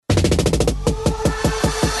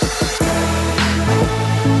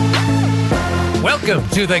Welcome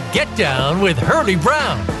to the Get Down with Hurlie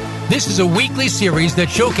Brown. This is a weekly series that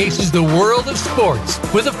showcases the world of sports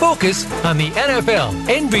with a focus on the NFL,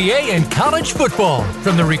 NBA, and college football.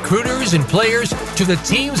 From the recruiters and players to the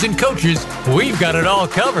teams and coaches, we've got it all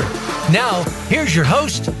covered. Now, here's your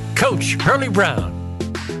host, Coach Hurlie Brown.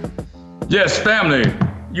 Yes, family,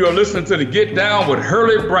 you are listening to the Get Down with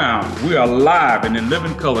Hurlie Brown. We are live and in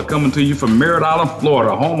living color coming to you from Merritt Island,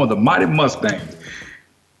 Florida, home of the mighty Mustangs.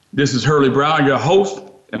 This is Hurlie Brown, your host,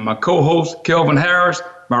 and my co-host, Kelvin Harris,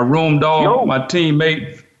 my room dog, my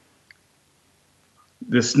teammate,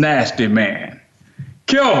 this nasty man.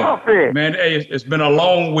 Kelvin, man, hey, it's been a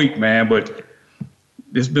long week, man, but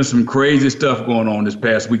there's been some crazy stuff going on this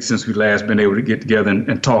past week since we last been able to get together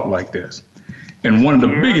and talk like this. And one of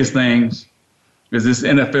the biggest things is this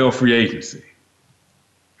NFL free agency.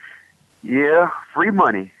 Yeah, free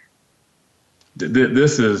money.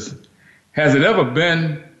 This is, has it ever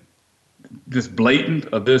been this blatant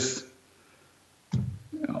of this,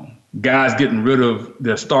 guys getting rid of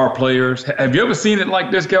their star players? Have you ever seen it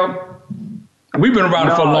like this, Kelvin? We've been around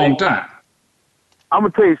it for a long time. I'm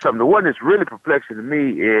going to tell you something. The one that's really perplexing to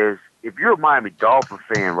me is if you're a Miami Dolphin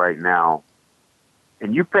fan right now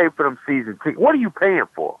and you pay for them season tickets, what are you paying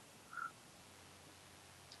for?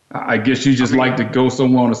 I guess you just like to go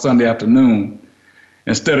somewhere on a Sunday afternoon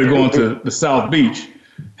instead of going to the South Beach,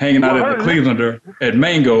 hanging out at the Clevelander at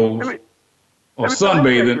Mango's or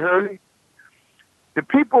sunbathing. The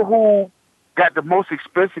people who got the most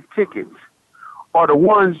expensive tickets are the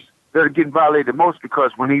ones that are getting violated the most,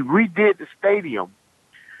 because when he redid the stadium,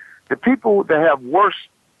 the people that have worse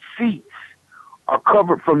seats are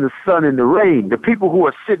covered from the sun and the rain. The people who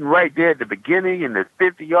are sitting right there at the beginning in the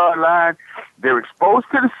 50-yard line, they're exposed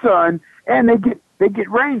to the sun and they get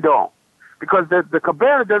rained on because the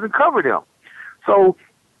cabana doesn't cover them. So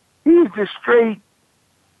he's just straight,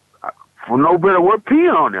 for no better word,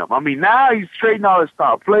 peeing on them. I mean, now he's trading all his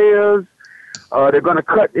star players. They're going to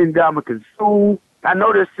cut Ndamukong Suh. I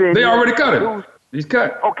know they're saying they already cut him. He's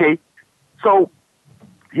cut. Okay, so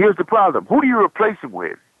here's the problem: who do you replace him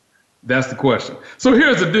with? That's the question. So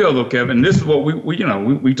here's the deal, though, Kevin. This is what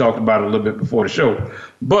we talked about a little bit before the show,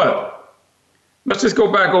 but let's just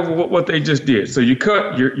go back over what they just did. So you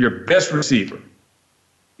cut your best receiver.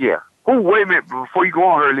 Yeah. Oh, wait a minute before you go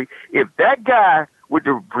on, Hurlie. If that guy with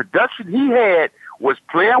the production he had was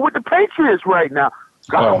playing with the Patriots right now,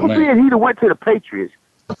 God forbid he'd have went to the Patriots,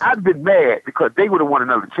 I'd been mad because they would have won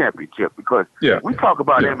another championship. Because we talk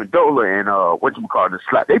about Amendola and in the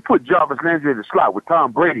slot. They put Jarvis Landry in the slot with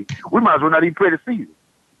Tom Brady. We might as well not even play the season.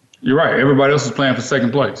 You're right. Everybody else is playing for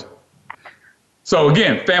second place. So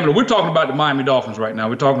again, family, we're talking about the Miami Dolphins right now.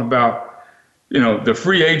 We're talking about, the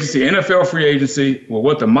free agency, NFL free agency. Well,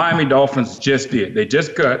 what the Miami Dolphins just did, they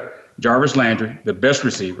just cut Jarvis Landry, the best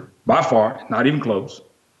receiver by far, not even close,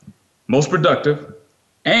 most productive,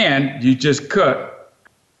 and you just cut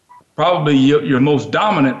probably your most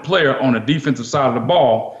dominant player on the defensive side of the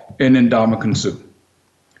ball in Ndamukong Suh.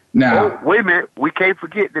 Now, wait a minute. We can't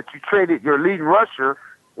forget that you traded your leading rusher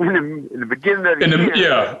in the beginning of the year.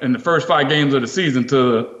 Yeah, in the first 5 games of the season to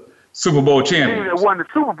the Super Bowl champions. They won the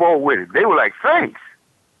Super Bowl with it. They were like, thanks.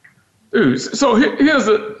 Dude, so here's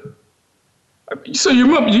so you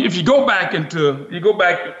remember, if you go back in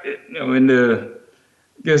the,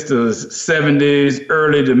 I guess the 70s,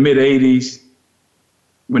 early to mid 80s,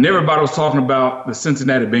 when everybody was talking about the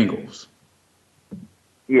Cincinnati Bengals.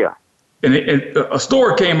 Yeah. And a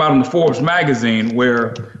story came out in the Forbes magazine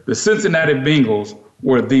where the Cincinnati Bengals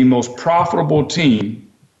were the most profitable team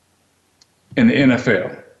in the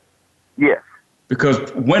NFL. Yes.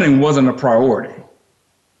 Because winning wasn't a priority.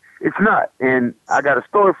 It's not. And I got a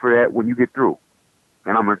story for that when you get through.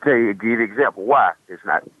 And I'm going to give you the example why it's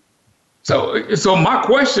not. So my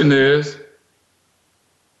question is,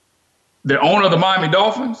 the owner of the Miami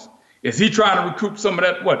Dolphins, is he trying to recoup some of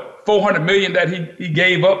that, $400 million that he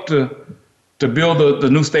gave up to build the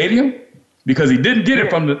new stadium? Because he didn't get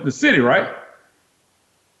it from the city, right?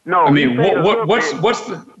 No. I mean, what's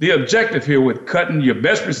the objective here with cutting your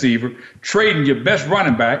best receiver, trading your best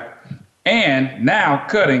running back, and now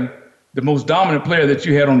cutting the most dominant player that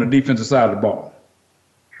you had on the defensive side of the ball?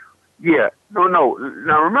 Yeah. No.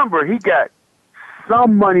 Now, remember, he got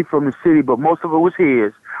some money from the city, but most of it was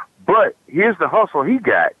his. But here's the hustle he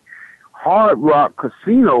got. Hard Rock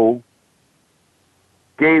Casino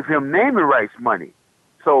gave him naming rights money.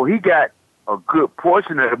 So he got a good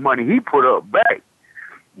portion of the money he put up back.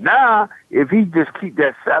 Now, if he just keep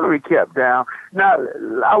that salary cap down. Now,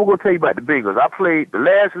 I was going to tell you about the Bengals. The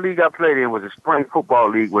last league I played in was the Spring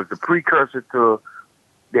Football League, was the precursor to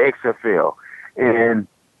the XFL. And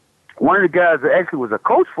one of the guys that actually was a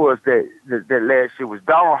coach for us that last year was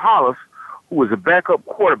Donald Hollis, who was a backup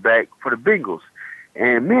quarterback for the Bengals.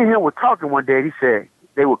 And me and him were talking one day. He said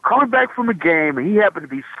they were coming back from a game, and he happened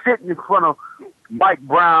to be sitting in front of Mike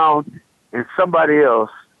Brown and somebody else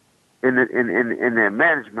in their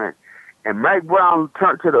management. And Mike Brown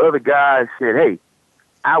turned to the other guy and said, "Hey,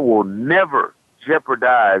 I will never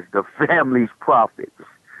jeopardize the family's profits."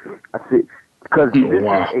 I said, because this is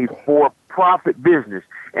a for-profit business.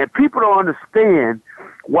 And people don't understand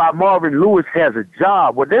why Marvin Lewis has a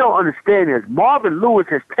job. What they don't understand is Marvin Lewis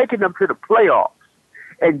has taken them to the playoffs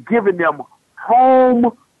and given them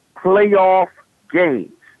home playoff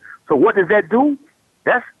games. So what does that do?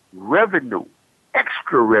 That's revenue,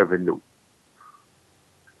 extra revenue.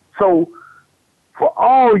 So for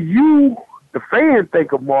all you, the fans,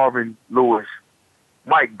 think of Marvin Lewis,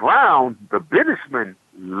 Mike Brown, the businessman,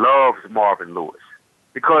 loves Marvin Lewis.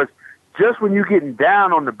 Because just when you're getting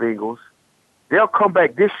down on the Bengals, they'll come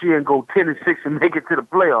back this year and go 10-6 and make it to the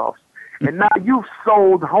playoffs. And now you've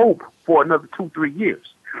sold hope for another 2-3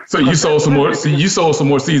 years. So you sold some more. You sold some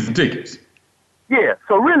more season tickets. Yeah.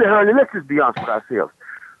 So really, Hurlie, let's just be honest with ourselves.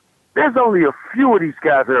 There's only a few of these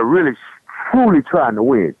guys that are really, truly trying to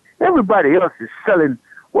win. Everybody else is selling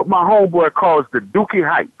what my homeboy calls the Dookie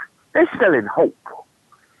hype. They're selling hope.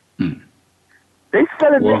 They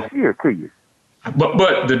sell it this year to you.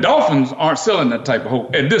 But the Dolphins aren't selling that type of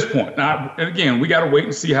hope at this point. Now, again, we got to wait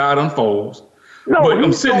and see how it unfolds. No, but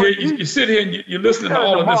I'm sitting here. You sit here and you're listening to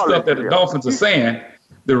all of this stuff that the Dolphins are saying.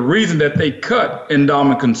 The reason that they cut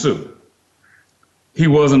Ndamukong Suh, he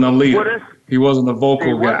wasn't a leader. He wasn't a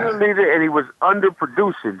vocal guy. He wasn't a leader, and he was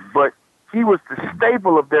underproducing. But he was the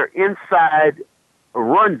staple of their inside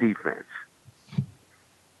run defense.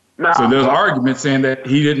 Now, so there's argument saying that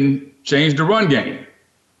he didn't change the run game.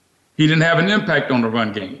 He didn't have an impact on the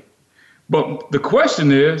run game. But the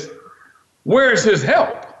question is, where's his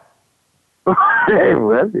help? Well,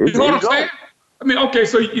 you know what I'm saying? I mean, okay,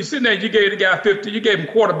 so you're sitting there, you gave the guy 50, you gave him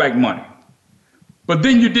quarterback money. But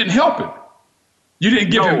then you didn't help him. You didn't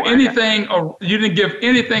give him anything, or you didn't give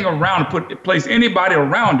anything around, place anybody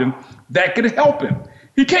around him that could help him.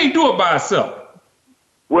 He can't do it by himself.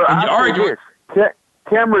 Well, and I'll say this.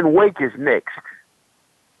 Cameron Wake is next.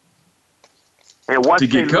 And once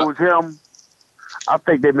they lose him, I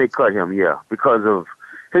think they may cut him, because of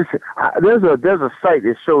his. There's a site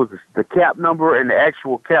that shows the cap number and the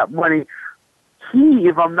actual cap money. He,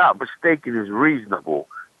 if I'm not mistaken, is reasonable.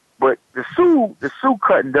 But the Sue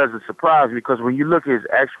cutting doesn't surprise me, because when you look at his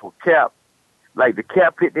actual cap, like the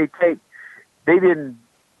cap hit they take, they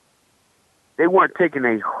weren't taking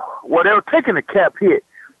they were taking a cap hit,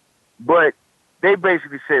 but they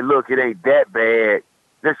basically said, look, it ain't that bad.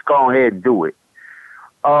 Let's go ahead and do it.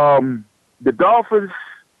 The Dolphins,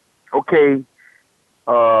 okay,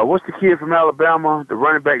 what's the kid from Alabama, the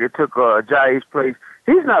running back that took Jai's place?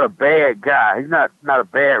 He's not a bad guy. He's not a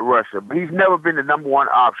bad rusher, but he's never been the number one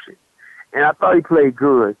option. And I thought he played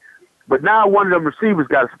good. But now one of them receivers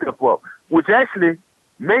got to step up, which actually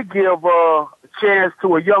may give a chance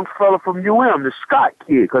to a young fella from UM, the Scott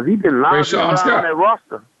kid, because he's been lounging around that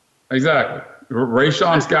roster. Exactly.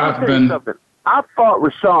 Rashawn Scott's been... I thought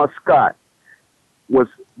Rashawn Scott was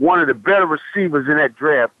one of the better receivers in that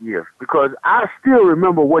draft year, because I still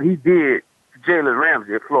remember what he did to Jalen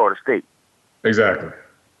Ramsey at Florida State. Exactly.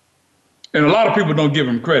 And a lot of people don't give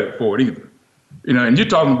him credit for it either. You know, and you're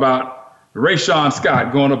talking about Rashawn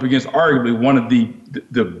Scott going up against arguably one of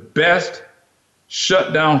the best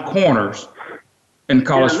shutdown corners in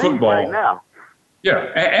college football right now. Yeah,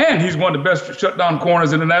 and he's one of the best shutdown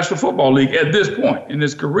corners in the National Football League at this point in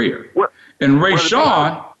his career. And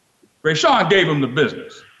Rashawn gave him the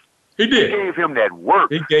business. He did. He gave him that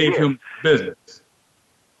work. He gave him business.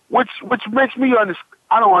 Which makes me understand.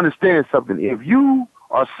 I don't understand something. If you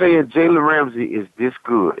are saying Jalen Ramsey is this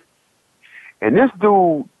good, and this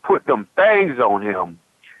dude put them things on him,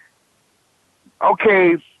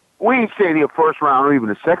 okay, we ain't saying he's a first round or even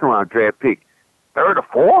a second round draft pick, third or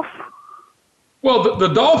fourth. Well, the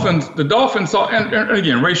Dolphins saw, and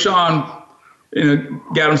again, Rashawn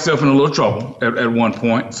got himself in a little trouble at one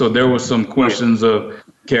point, so there was some questions of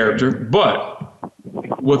character. But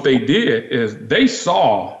what they did is they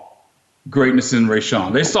saw greatness in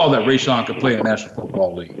Rashawn. They saw that Rashawn could play in the National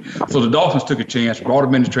Football League. So the Dolphins took a chance, brought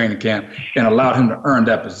him into training camp, and allowed him to earn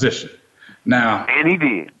that position. Now, and he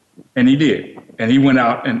did. And he went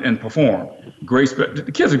out and performed.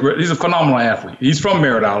 The kid's he's a phenomenal athlete. He's from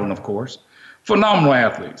Merritt Island, of course. Phenomenal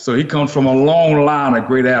athlete. So he comes from a long line of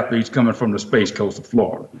great athletes coming from the Space Coast of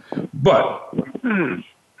Florida. But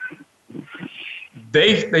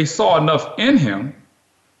they saw enough in him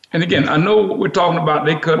And again, I know what we're talking about.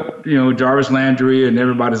 They cut, Jarvis Landry and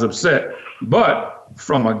everybody's upset. But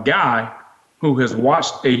from a guy who has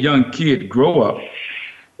watched a young kid grow up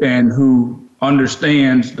and who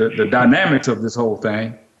understands the dynamics of this whole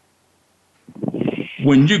thing,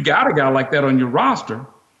 when you got a guy like that on your roster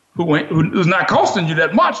who's not costing you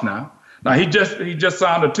that much now. Now, he just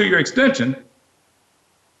signed a 2-year extension,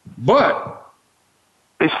 but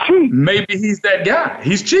it's cheap. Maybe he's that guy.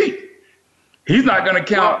 He's cheap. He's not going to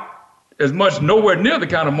count as much, nowhere near the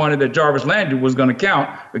kind of money that Jarvis Landry was going to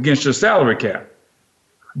count against your salary cap.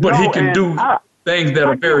 But he can do things that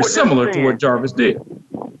are very similar to what Jarvis did.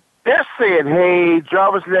 They're saying, hey,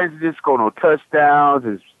 Jarvis Landry didn't score no touchdowns,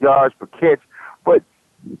 his yards per catch. But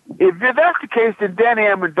if that's the case, then Danny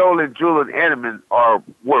Amendola and Julian Edelman are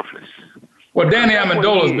worthless. Well, Danny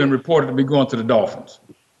Amendola has been reported to be going to the Dolphins.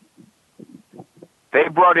 They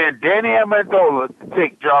brought in Danny Amendola to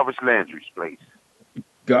take Jarvis Landry's place.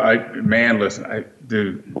 God, man, listen,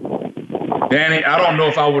 dude. Danny, I don't know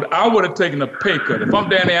if I would have taken a pay cut. If I'm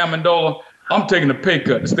Danny Amendola, I'm taking a pay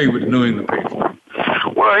cut to stay with the New England Patriots.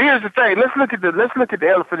 Well, here's the thing. Let's look at the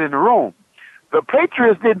elephant in the room. The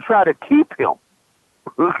Patriots didn't try to keep him.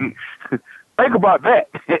 Think about that.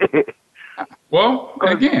 Well,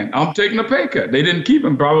 again, I'm taking a pay cut. They didn't keep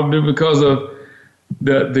him probably because of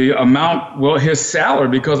the amount, his salary,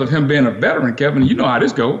 because of him being a veteran, Kevin. You know how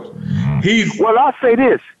this goes. Well, I'll say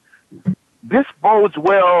this. This bodes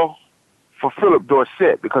well for Philip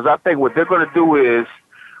Dorsett, because I think what they're going to do is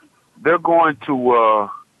they're going to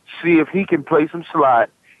see if he can play some slot,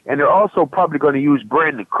 and they're also probably going to use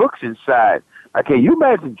Brandon Cooks inside. Okay, you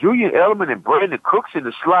imagine Julian Edelman and Brandon Cooks in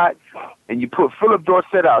the slot, and you put Philip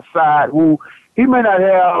Dorsett outside, who he may not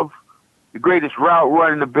have the greatest route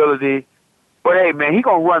running ability, but hey, man, he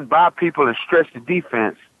going to run by people and stretch the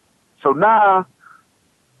defense. So now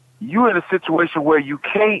you're in a situation where you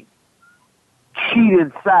can't cheat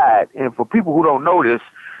inside. And for people who don't know this,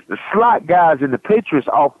 the slot guys in the Patriots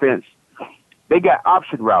offense, they got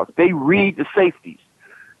option routes. They read the safeties.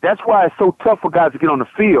 That's why it's so tough for guys to get on the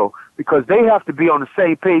field, because they have to be on the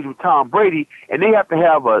same page with Tom Brady, and they have to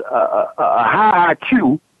have a high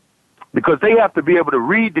IQ, because they have to be able to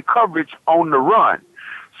read the coverage on the run.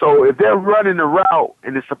 So if they're running the route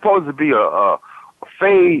and it's supposed to be a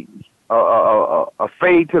fade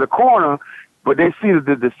to the corner, but they see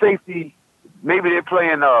the safety, maybe they're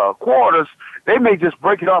playing quarters, they may just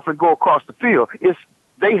break it off and go across the field.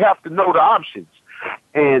 They have to know the options.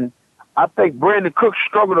 And I think Brandon Cooks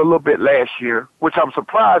struggled a little bit last year, which I'm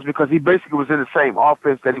surprised, because he basically was in the same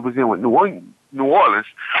offense that he was in with New Orleans.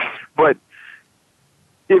 But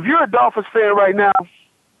if you're a Dolphins fan right now,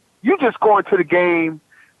 you're just going to the game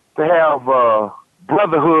to have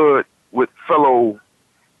brotherhood with fellow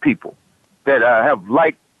people that have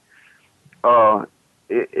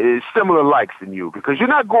similar likes than you, because you're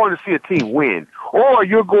not going to see a team win, or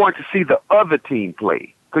you're going to see the other team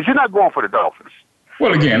play, because you're not going for the Dolphins.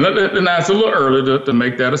 Well, again, it's a little early to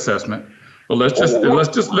make that assessment. But let's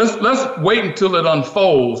wait until it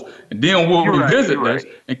unfolds, and then we'll revisit this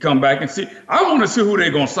and come back and see. I want to see who they're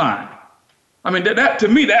going to sign. I mean, that to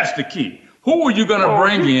me, that's the key. Who are you going to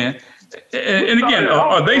bring in? And again,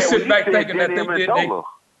 are they sitting back thinking that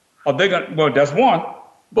are they going? Well, that's one.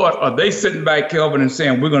 But are they sitting back, Kelvin, and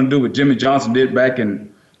saying we're going to do what Jimmy Johnson did back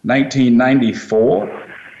in 1994?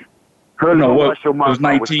 No, what it was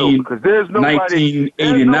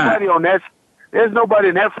 1989. There's nobody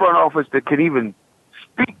in that front office that can even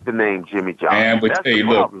speak the name Jimmy Johnson. And but hey,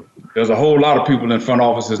 look, there's a whole lot of people in front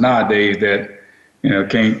offices nowadays that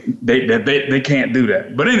can't they can't do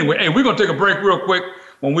that. But anyway, hey, we're gonna take a break real quick.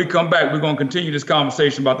 When we come back, we're gonna continue this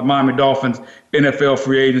conversation about the Miami Dolphins NFL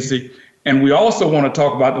free agency, and we also want to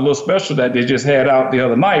talk about the little special that they just had out the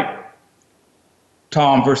other night.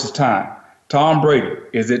 Tom versus time. Tom Brady,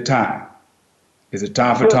 is it time? Is it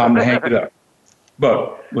time for Tom to hang it up?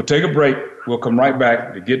 But we'll take a break. We'll come right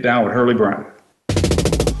back to Get Down with Hurlie Brown.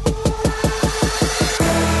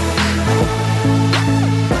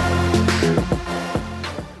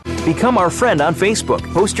 Become our friend on Facebook.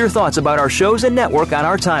 Post your thoughts about our shows and network on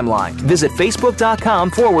our timeline. Visit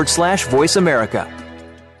Facebook.com/Voice America.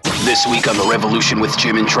 This week on The Revolution with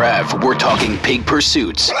Jim and Trav, we're talking pig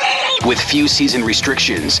pursuits. With few season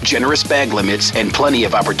restrictions, generous bag limits, and plenty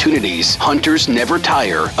of opportunities, hunters never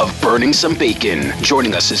tire of burning some bacon.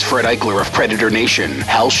 Joining us is Fred Eichler of Predator Nation,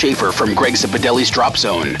 Hal Schaefer from Greg Zapadelli's Drop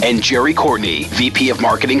Zone, and Jerry Courtney, VP of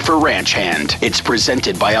Marketing for Ranch Hand. It's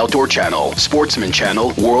presented by Outdoor Channel, Sportsman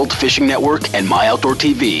Channel, World Fishing Network, and My Outdoor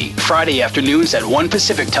TV. Friday afternoons at 1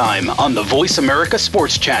 Pacific Time on the Voice America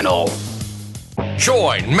Sports Channel.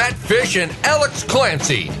 Join Matt Fish and Alex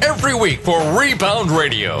Clancy every week for Rebound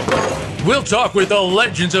Radio. We'll talk with the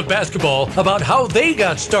legends of basketball about how they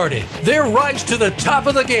got started, their rise to the top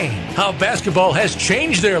of the game, how basketball has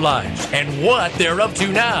changed their lives, and what they're up to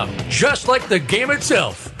now. Just like the game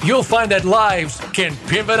itself, you'll find that lives can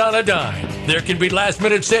pivot on a dime. There can be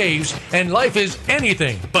last-minute saves, and life is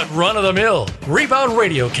anything but run-of-the-mill. Rebound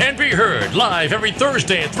Radio can be heard live every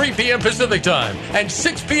Thursday at 3 p.m. Pacific Time and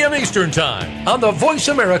 6 p.m. Eastern Time on the Voice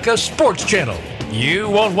America Sports Channel. You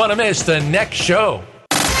won't want to miss the next show.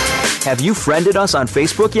 Have you friended us on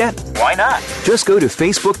Facebook yet? Why not? Just go to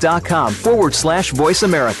facebook.com/Voice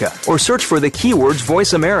America or search for the keywords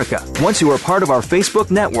Voice America. Once you are part of our Facebook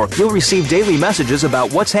network, you'll receive daily messages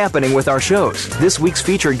about what's happening with our shows, this week's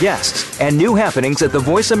featured guests, and new happenings at the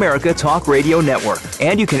Voice America Talk Radio Network.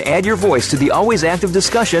 And you can add your voice to the always active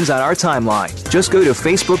discussions on our timeline. Just go to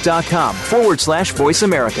facebook.com/Voice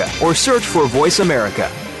America or search for Voice America.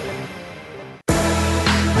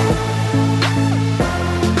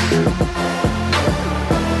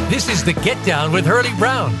 This is the Get Down with Hurlie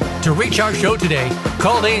Brown. To reach our show today,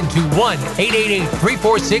 call in to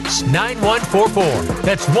 1-888-346-9144.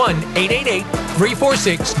 That's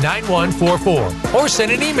 1-888-346-9144. Or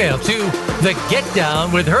send an email to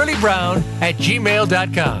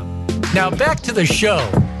thegetdownwithhurliebrown@gmail.com. Now back to the show.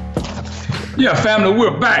 Yeah, family,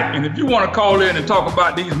 we're back. And if you want to call in and talk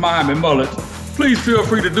about these Miami Mullets, please feel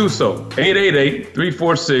free to do so.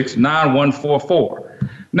 888-346-9144.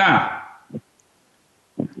 Now,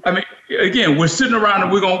 I mean, again, we're sitting around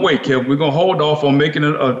and we're going to wait, Kevin. We're going to hold off on making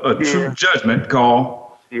a true judgment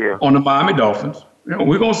call on the Miami Dolphins. You know,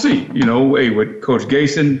 we're going to see, hey, with Coach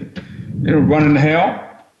Gayson, running the helm,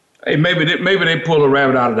 hey, maybe they pull a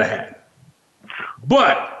rabbit out of the hat.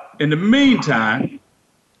 But in the meantime,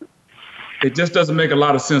 it just doesn't make a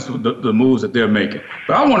lot of sense with the moves that they're making.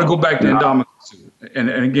 But I want to go back to Indomitable. And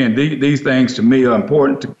again, these things to me are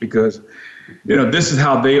important because, this is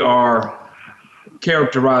how they are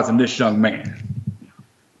characterizing this young man.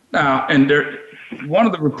 Now, and one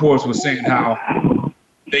of the reports was saying how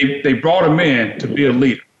they brought him in to be a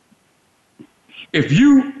leader. If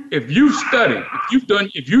you've studied,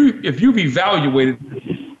 if you've evaluated,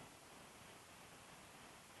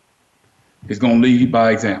 he's going to lead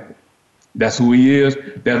by example. That's who he is.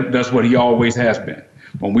 That's what he always has been.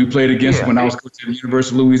 When we played against him when I was coaching at the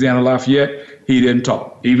University of Louisiana Lafayette, he didn't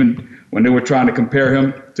talk. Even when they were trying to compare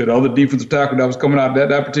him to the other defensive tackle that was coming out at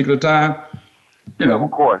that particular time,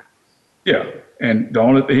 of course. Yeah. And the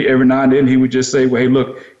only thing, every now and then he would just say, well, hey,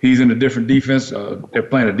 look, he's in a different defense. They're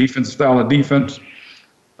playing a defensive style of defense,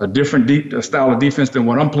 a different style of defense than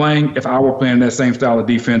what I'm playing. If I were playing that same style of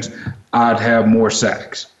defense, I'd have more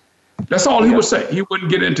sacks. That's all he would say. He wouldn't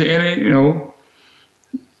get into any, no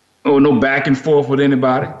back and forth with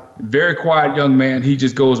anybody. Very quiet young man. He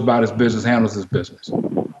just goes about his business, handles his business.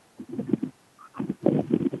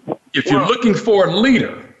 If you're looking for a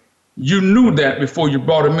leader, you knew that before you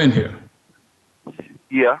brought him in here.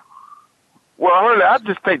 Yeah. Well, Hurlie, I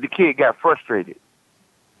just think the kid got frustrated.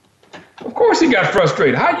 Of course he got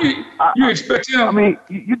frustrated. How you expect him? I mean,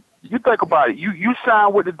 you think about it. You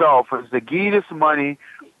sign with the Dolphins. They give you this money.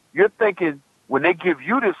 You're thinking when they give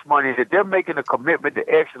you this money that they're making a commitment to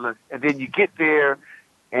excellence, and then you get there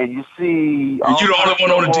and you see... And you're the only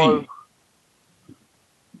one on the team.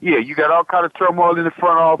 Yeah, you got all kind of turmoil in the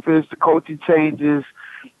front office, the coaching changes,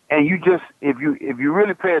 and you just, if you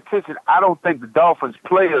really pay attention, I don't think the Dolphins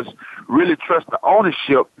players really trust the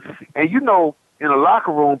ownership. And in the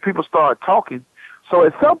locker room, people start talking. So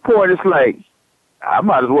at some point, it's like, I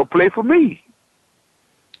might as well play for me.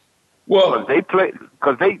 Well, they play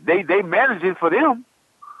because they manage it for them.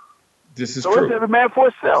 This is so true. It's every man for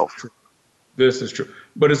himself. This is true,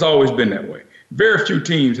 but it's always been that way. Very few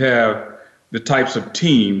teams have the types of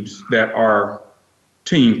teams that are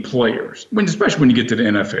team players, especially when you get to the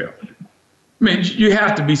NFL. I mean, you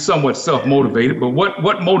have to be somewhat self-motivated, but what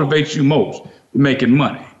motivates you most? Making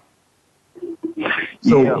money.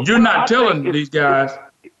 So you're not telling these guys,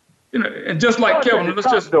 and just like Kevin,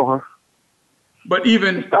 but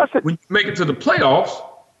even when you make it to the playoffs,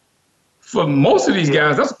 for most of these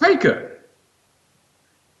guys, that's a pay cut.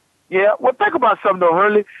 Yeah, well, think about something, though,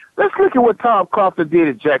 Hurlie. Let's look at what Tom Coughlin did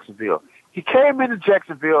in Jacksonville. He came into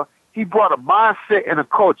Jacksonville. He brought a mindset and a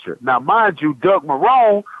culture. Now, mind you, Doug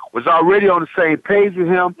Marrone was already on the same page with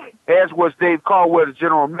him, as was Dave Caldwell, the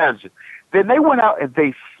general manager. Then they went out and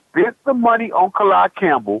they spent the money on Khalil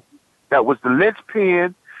Campbell. That was the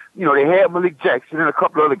linchpin. They had Malik Jackson and a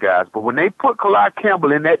couple other guys. But when they put Khalil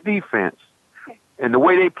Campbell in that defense, and the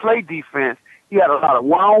way they play defense, he had a lot of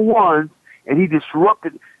one-on-ones, and he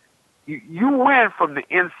disrupted. You win from the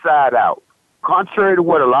inside out. contrary to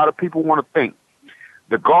what a lot of people want to think,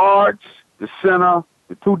 the guards, the center,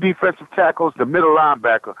 the two defensive tackles, the middle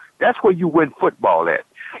linebacker, that's where you win football at.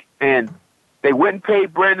 And they went and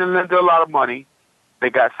paid Brandon Linder a lot of money. They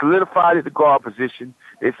got solidified at the guard position.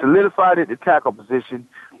 They solidified at the tackle position.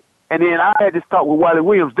 And then I had this talk with Wiley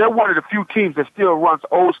Williams. They're one of the few teams that still runs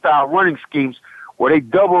old-style running schemes where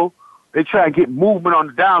they try and get movement on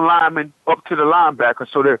the down lineman up to the linebacker.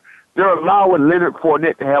 So they're allowing Leonard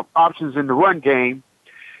Fournette to have options in the run game.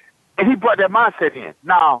 And he brought that mindset in.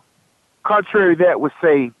 Now, contrary to that would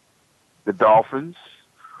say the Dolphins.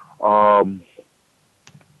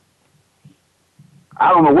 I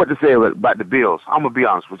don't know what to say about the Bills. I'm going to be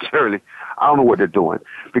honest with you, Hurlie. I don't know what they're doing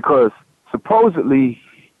because supposedly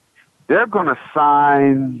they're going to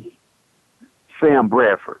sign Sam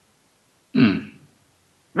Bradford.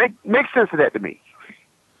 Make sense of that to me.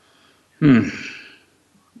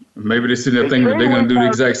 Maybe they're sitting there thinking that they're going to do the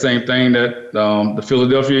exact same thing that the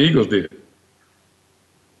Philadelphia Eagles did.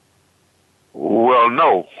 Well,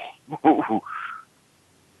 no.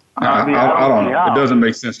 I don't know. It doesn't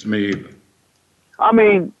make sense to me either. I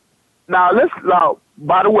mean, now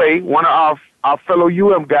by the way, one of our fellow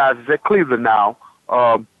UM guys is at Cleveland now,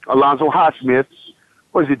 Alonzo Highsmith.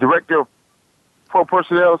 What is he, director of pro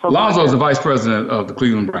personnel or something? Alonzo is the vice president of the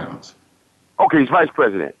Cleveland Browns. Okay, he's vice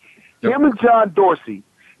president. Yep. Him and John Dorsey,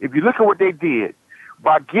 if you look at what they did,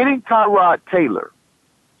 by getting Tyrod Taylor,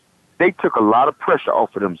 they took a lot of pressure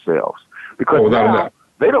off of themselves because now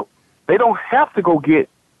they don't have to go get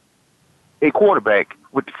a quarterback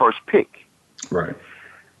with the first pick. Right.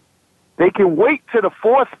 They can wait to the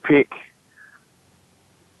fourth pick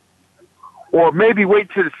or maybe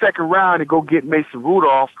wait to the second round and go get Mason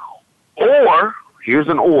Rudolph or, here's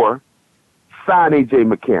an or, sign A.J.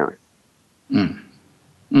 McCarron.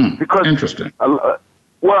 Because, interesting. Well,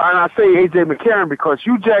 and I say A.J. McCarron because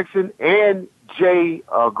Hugh Jackson and Jay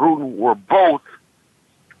Gruden were both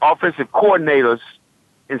offensive coordinators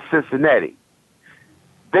in Cincinnati.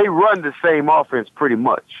 They run the same offense pretty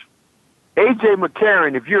much. A.J.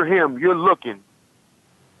 McCarron, if you're him, you're looking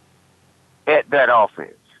at that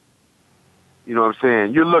offense. You know what I'm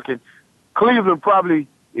saying? You're looking. Cleveland probably,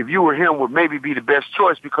 if you were him, would maybe be the best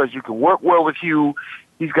choice because you can work well with Hugh.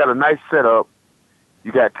 He's got a nice setup.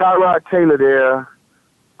 You got Tyrod Taylor there.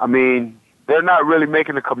 I mean, they're not really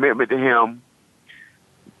making a commitment to him.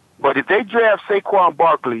 But if they draft Saquon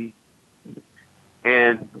Barkley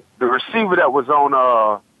and the receiver that was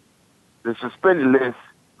on the suspended list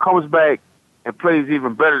comes back and plays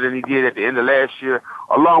even better than he did at the end of last year,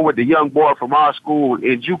 along with the young boy from our school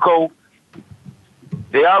in JUCO,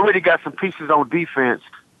 they already got some pieces on defense.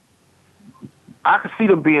 I could see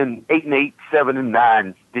them being 8-8,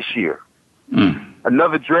 7-9 this year.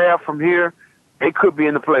 Another draft from here, they could be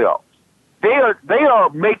in the playoffs. They are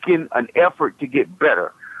making an effort to get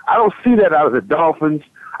better. I don't see that out of the Dolphins.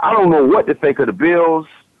 I don't know what to think of the Bills.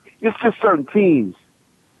 It's just certain teams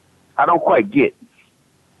I don't quite get.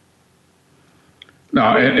 No,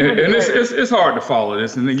 and it's hard to follow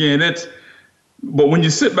this. And again, but when you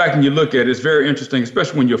sit back and you look at it, it's very interesting,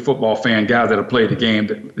 especially when you're a football fan, guys that have played the game,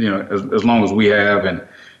 that, you know, as long as we have, and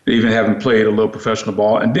even having played a little professional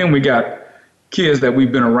ball. And then we got kids that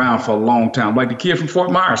we've been around for a long time, like the kid from Fort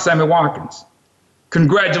Myers, Sammy Watkins.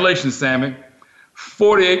 Congratulations, Sammy.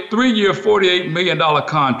 3-year, $48 million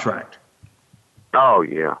contract. Oh,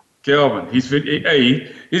 yeah. Kelvin, he's getting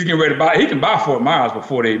ready to buy. He can buy Fort Myers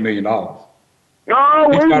for $48 million. Oh,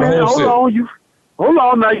 wait a minute. Hold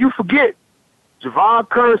on. Now, you forget. Javon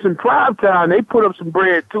Curtis in primetime, they put up some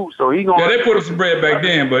bread, too. So he gonna. Yeah, they put up some bread back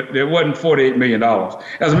then, but it wasn't $48 million.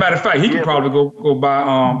 As a matter of fact, he can probably go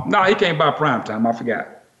buy. No, he can't buy primetime. I forgot.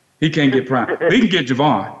 He can't get prime. He can get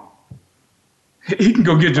Javon. He can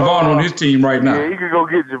go get Javon on his team right now. Yeah, he can go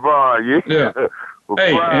get Javon. Yeah.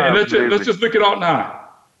 Hey, and let's just look it up now.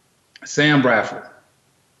 Sam Bradford,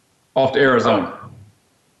 off to Arizona.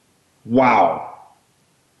 Wow.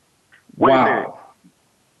 Wait a minute.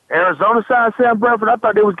 Arizona signed Sam Bradford? I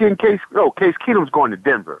thought they was getting Case Keenum's going to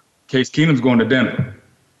Denver. Case Keenum's going to Denver.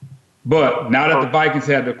 But now that the Vikings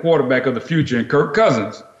had the quarterback of the future in Kirk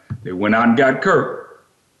Cousins, they went out and got Kirk.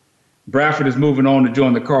 Bradford is moving on to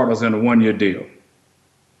join the Cardinals in a one-year deal.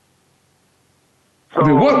 So, I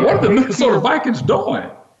mean, what are the Minnesota Vikings doing?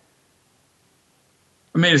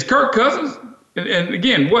 I mean, it's Kirk Cousins. And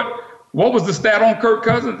again, what was the stat on Kirk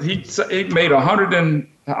Cousins? He made 100 and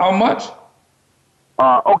how much?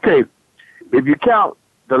 Okay, if you count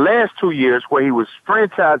the last 2 years where he was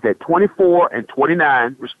franchised at 24 and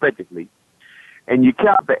 29 respectively, and you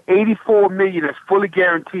count the $84 million that's fully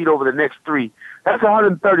guaranteed over the next three, that's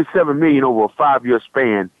 $137 million over a 5-year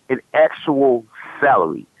span in actual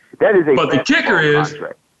salary. That is a But the kicker is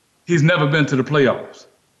contract. He's never been to the playoffs.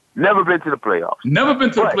 Never been to the playoffs. Never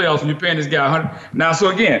been to the playoffs when you're paying this guy 100. Now, so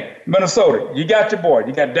again, Minnesota, you got your boy.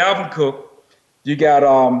 You got Dalvin Cook. You got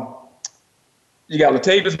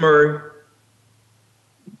Latavius Murray.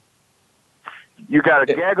 You got a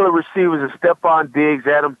gaggle of receivers and Stephon Diggs,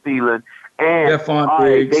 Adam Thielen, and Stephon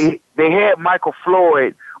Diggs. They had Michael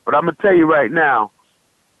Floyd, but I'm gonna tell you right now,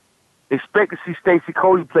 expect to see Stacey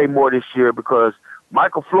Coley play more this year because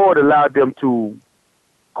Michael Floyd allowed them to,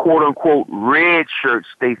 quote unquote, redshirt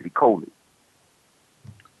Stacey Coley,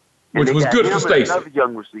 which was good for Stacey. Another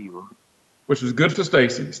young receiver. Which was good for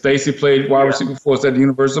Stacey. Stacey played wide receiver for us at the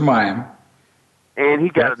University of Miami. And he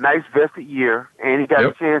got a nice vested year, and he got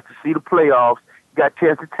a chance to see the playoffs. He got a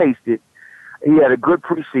chance to taste it. He had a good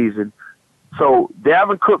preseason. So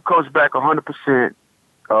Dalvin Cook comes back 100%.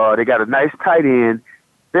 They got a nice tight end.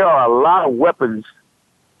 There are a lot of weapons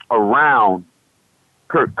around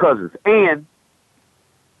Kirk Cousins. And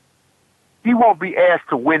he won't be asked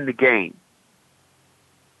to win the game.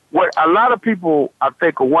 What a lot of people, I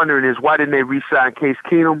think, are wondering is why didn't they re-sign Case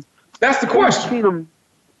Keenum? That's the question. Case Keenum,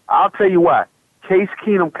 I'll tell you why. Case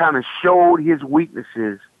Keenum kind of showed his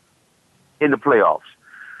weaknesses in the playoffs.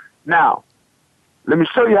 Now, let me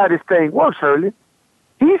show you how this thing works, Hurlie.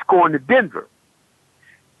 He's going to Denver.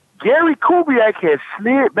 Gary Kubiak has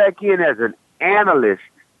slid back in as an analyst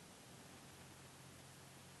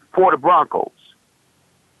for the Broncos.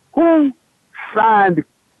 Who signed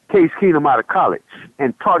Case Keenum out of college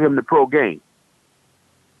and taught him the pro game?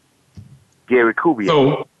 Gary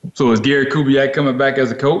Kubiak. So is Gary Kubiak coming back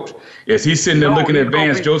as a coach? Is he sitting there looking at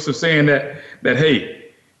Vance Joseph saying that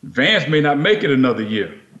hey, Vance may not make it another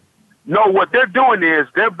year? No, what they're doing is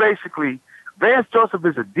they're basically, Vance Joseph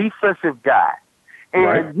is a defensive guy,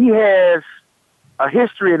 and he has a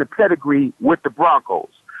history and a pedigree with the Broncos.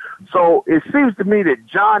 So it seems to me that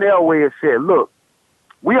John Elway has said, look,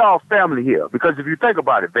 we all family here. Because if you think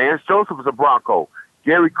about it, Vance Joseph is a Bronco.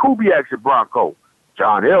 Gary Kubiak's a Bronco.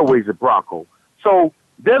 John Elway's a Bronco. So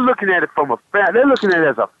they're looking at it they're looking at it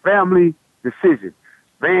as a family decision.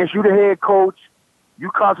 Vance, you the head coach.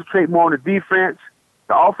 You concentrate more on the defense.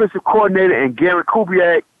 The offensive coordinator and Gary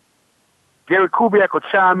Kubiak will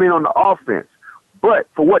chime in on the offense. But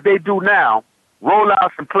for what they do now, roll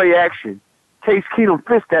out some play action, Case Keenum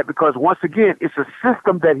fits that because, once again, it's a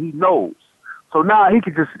system that he knows. So now he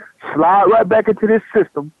can just slide right back into this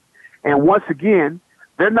system, and once again,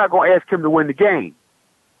 they're not going to ask him to win the game.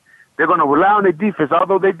 They're going to rely on their defense,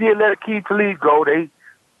 although they did let Akeem Talib go.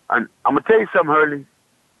 I'm going to tell you something, Hurlie.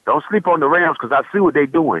 Don't sleep on the Rams because I see what they're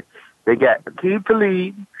doing. They got Akeem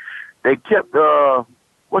Talib. They kept,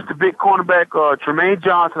 what's the big cornerback, Tremaine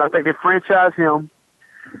Johnson. I think they franchised him.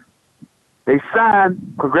 They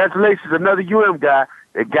signed, congratulations, another UM guy.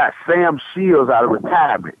 They got Sam Shields out of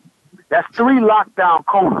retirement. That's 3 lockdown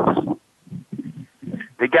corners.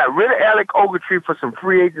 They got rid of Alec Ogletree for some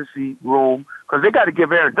free agency room because they got to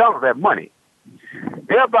give Aaron Donald that money.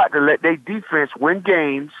 They're about to let their defense win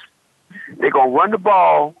games. They're going to run the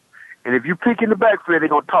ball, and if you pick in the backfield, they're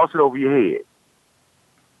going to toss it over your head.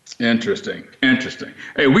 Interesting.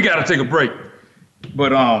 Hey, we got to take a break.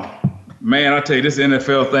 But, man, I tell you, this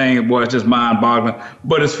NFL thing, boy, it's just mind-boggling.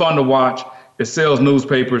 But it's fun to watch. It sells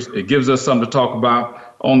newspapers. It gives us something to talk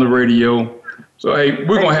about on the radio. So, hey,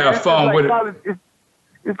 we're going to have fun with it.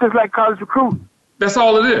 It's just like college recruiting. That's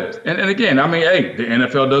all it is. And again, I mean, hey, the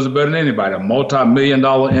NFL does it better than anybody. A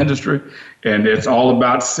multi-million-dollar industry, and it's all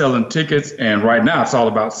about selling tickets. And right now, it's all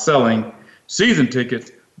about selling season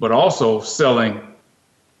tickets, but also selling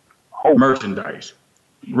merchandise.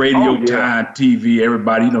 Radio time, TV,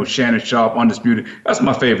 everybody. You know, Shannon Sharp, Undisputed. That's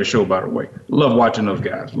my favorite show, by the way. Love watching those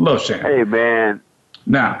guys. Love Shannon. Hey, man.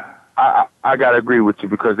 Now, I got to agree with you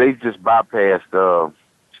because they just bypassed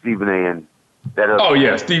Stephen A. and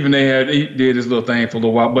Stephen A. he did his little thing for a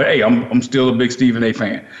little while, but hey, I'm still a big Stephen A.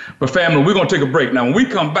 fan. But family, we're gonna take a break now. When we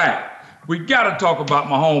come back, we gotta talk about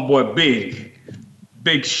my homeboy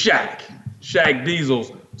Big Shaq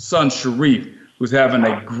Diesel's son Sharif, who's having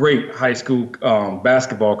a great high school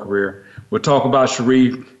basketball career. We'll talk about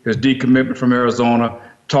Sharif, his decommitment from Arizona,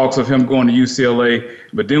 talks of him going to UCLA,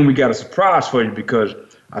 but then we got a surprise for you because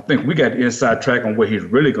I think we got the inside track on where he's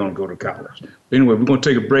really going to go to college. Anyway, we're going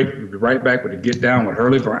to take a break. We'll be right back with the Get Down with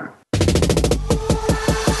Hurlie Brown.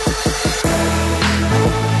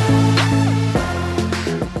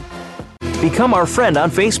 Become our friend on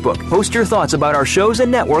Facebook. Post your thoughts about our shows and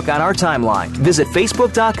network on our timeline. Visit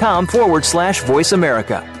facebook.com/Voice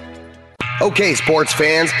America. Okay, sports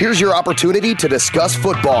fans, here's your opportunity to discuss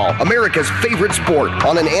football, America's favorite sport.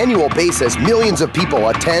 On an annual basis, millions of people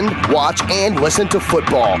attend, watch, and listen to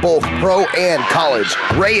football, both pro and college.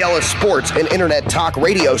 Ray Ellis Sports, an internet talk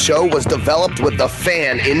radio show, was developed with the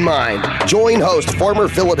fan in mind. Join host, former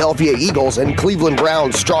Philadelphia Eagles and Cleveland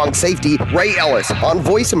Browns strong safety Ray Ellis on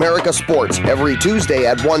Voice America Sports every Tuesday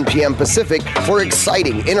at 1 p.m. Pacific for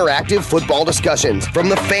exciting, interactive football discussions from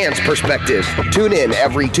the fans' perspective. Tune in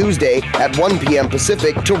every Tuesday at 1 p.m.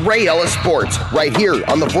 Pacific to Ray Ellis Sports right here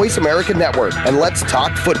on the Voice America Network, and let's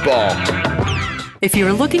talk football. If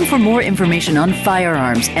you're looking for more information on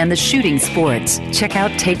firearms and the shooting sports, check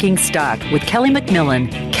out Taking Stock with Kelly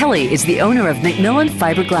McMillan. Kelly is the owner of McMillan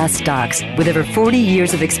Fiberglass Stocks with over 40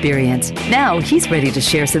 years of experience. Now he's ready to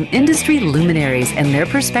share some industry luminaries and their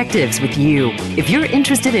perspectives with you. If you're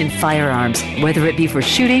interested in firearms, whether it be for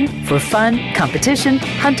shooting, for fun, competition,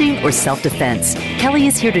 hunting, or self-defense, Kelly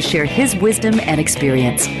is here to share his wisdom and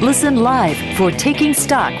experience. Listen live for Taking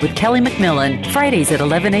Stock with Kelly McMillan, Fridays at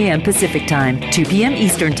 11 a.m. Pacific Time, 2 p.m.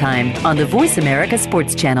 Eastern Time on the Voice America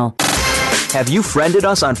Sports Channel. Have you friended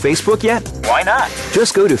us on Facebook yet? Why not?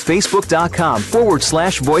 Just go to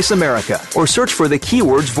facebook.com/Voice America or search for the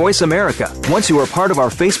keywords Voice America. Once you are part of our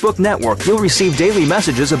Facebook network, you'll receive daily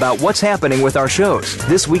messages about what's happening with our shows,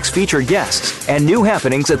 this week's featured guests, and new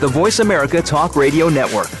happenings at the Voice America Talk Radio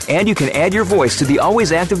Network. And you can add your voice to the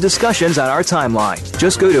always active discussions on our timeline.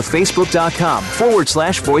 Just go to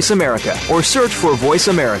facebook.com/Voice America or search for Voice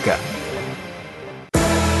America.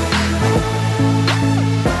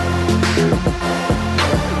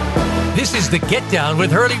 This is the Get Down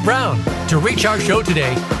with Hurlie Brown. To reach our show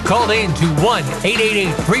today, call in to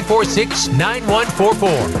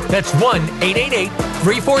 1-888-346-9144. That's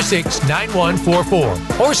 1-888-346-9144.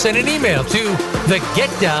 Or send an email to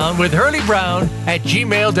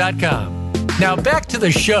thegetdownwithhurliebrown@gmail.com. Now back to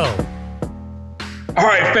the show. All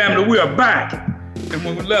right, family, we are back. And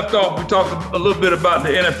when we left off, we talked a little bit about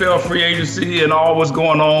the NFL free agency and all what's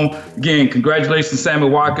going on. Again, congratulations, Sammy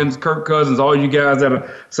Watkins, Kirk Cousins, all you guys that are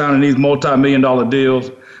signing these multi-million-dollar deals.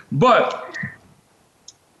 But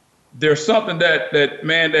there's something that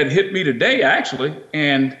hit me today, actually,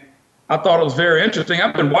 and I thought it was very interesting.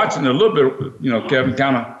 I've been watching it a little bit, Kevin,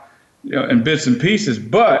 kind of, in bits and pieces.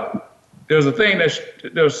 But there's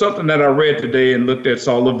there's something that I read today and looked at,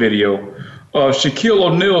 saw a little video. Shaquille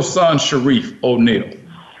O'Neal's son, Sharif O'Neal.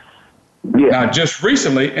 Yeah. Now, just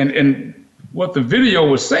recently, and what the video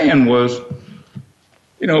was saying was,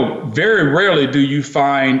 very rarely do you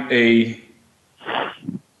find I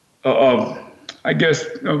guess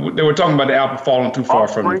they were talking about the apple falling too far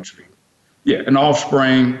from the tree. Yeah, an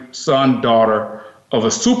offspring, son, daughter of a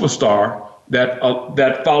superstar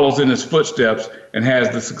that follows in his footsteps and has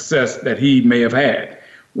the success that he may have had.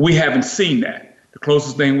 We haven't seen that. The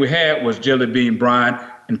closest thing we had was Jelly Bean Bryant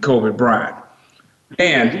and Kobe Bryant.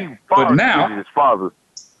 But now, his father.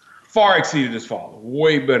 Far exceeded his father.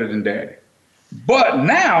 Way better than Daddy. But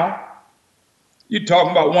now, you're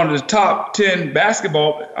talking about one of the top 10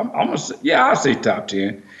 basketball, I'll say top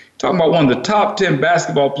 10. Talking about one of the top 10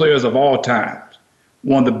 basketball players of all time.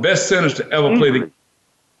 One of the best centers to ever play the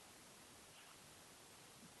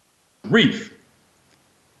Reef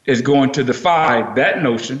is going to defy that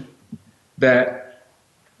notion that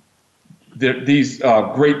these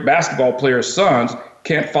great basketball players' sons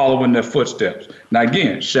can't follow in their footsteps. Now,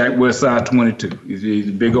 again, Shaq wears size 22. He's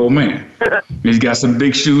a big old man. He's got some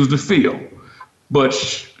big shoes to fill. But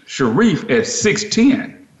Sharif at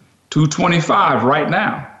 6'10", 225 right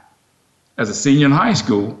now, as a senior in high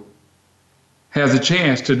school, has a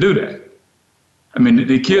chance to do that. I mean,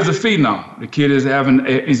 the kid's a phenom. The kid is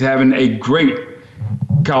having a great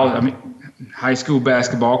high school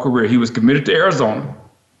basketball career. He was committed to Arizona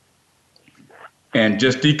and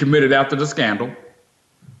just decommitted after the scandal.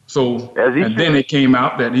 So, and then it came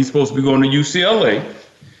out that he's supposed to be going to UCLA.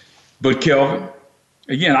 But Kelvin,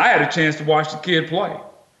 again, I had a chance to watch the kid play.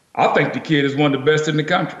 I think the kid is one of the best in the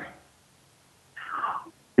country.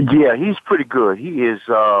 Yeah, he's pretty good. He is.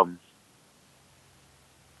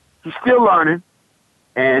 He's still learning,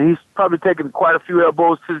 and he's probably taking quite a few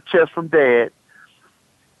elbows to the chest from Dad.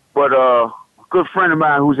 But a good friend of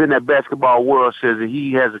mine who's in that basketball world says that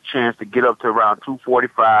he has a chance to get up to around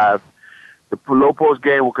 245. The low post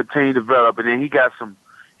game will continue to develop, and then he has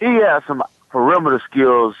some perimeter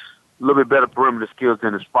skills, a little bit better perimeter skills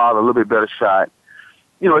than his father, a little bit better shot.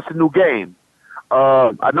 It's a new game.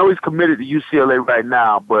 I know he's committed to UCLA right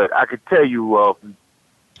now, but I could tell you from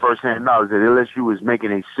firsthand knowledge that LSU is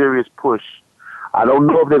making a serious push. I don't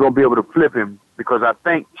know if they're going to be able to flip him because I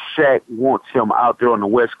think Shaq wants him out there on the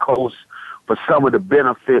West Coast for some of the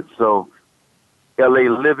benefits of L.A.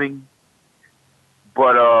 living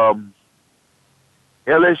But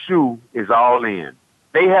LSU is all in.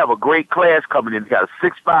 They have a great class coming in. They got a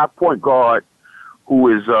 6'5" point guard who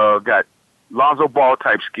is got Lonzo Ball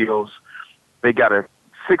type skills. They got a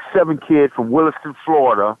 6'7" kid from Williston,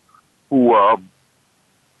 Florida, who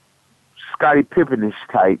Scottie Pippen-ish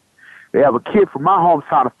type. They have a kid from my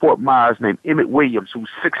hometown of Fort Myers named Emmett Williams, who's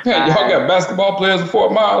 6'9". Hey, y'all got basketball players in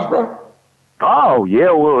Fort Myers, bro? Oh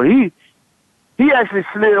yeah, well he actually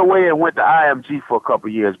slid away and went to IMG for a couple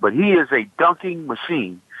of years, but he is a dunking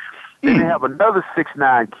machine. Then they have another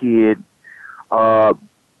 6'9" kid, and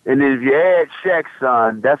then if you add Shaq's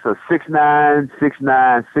son, that's a 6'9",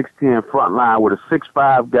 6'10" front line with a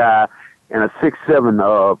 6'5" guy and a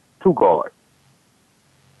 6'7" two guard.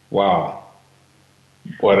 Wow.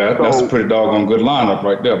 Well, that's a pretty doggone good lineup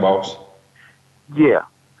right there, boss. Yeah.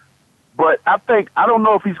 But I don't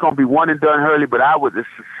know if he's going to be one and done, Hurlie, but I would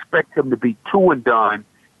suspect him to be two and done.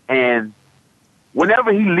 And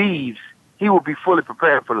whenever he leaves, he will be fully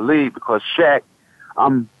prepared for the league because Shaq,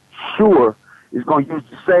 I'm sure, is going to use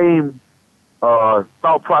the same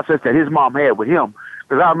thought process that his mom had with him.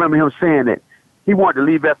 Because I remember him saying that he wanted to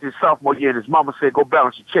leave after his sophomore year, and his mama said, go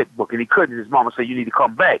balance your checkbook. And he couldn't. His mama said, you need to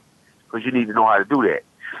come back because you need to know how to do that.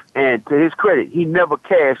 And to his credit, he never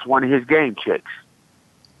cashed one of his game checks.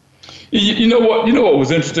 You know what? You know what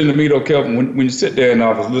was interesting to me though, Kelvin, when you sit there and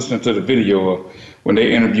I was listening to the video of when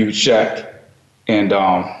they interviewed Shaq, and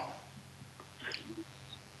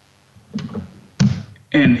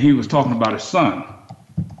he was talking about his son.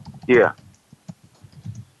 Yeah.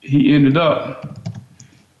 He ended up.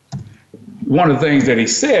 One of the things that he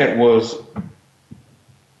said was,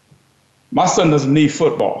 "My son doesn't need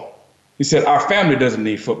football." He said, "Our family doesn't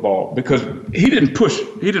need football," because he didn't push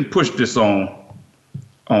this on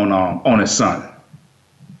his son.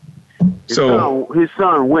 His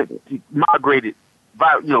son migrated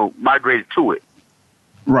to it.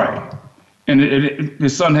 Right. And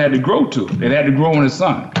his son had to grow to it. It had to grow on his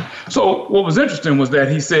son. So what was interesting was that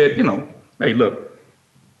he said, hey, look,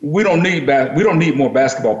 we don't need more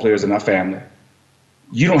basketball players in our family.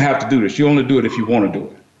 You don't have to do this. You only do it if you want to do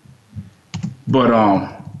it. But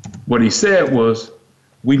what he said was,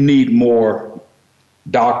 we need more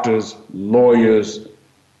doctors, lawyers,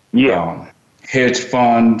 hedge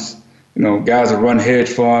funds, guys that run hedge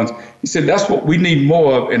funds. He said that's what we need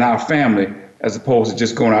more of in our family, as opposed to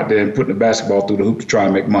just going out there and putting the basketball through the hoop to try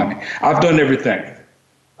and make money. I've done everything.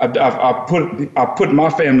 I put my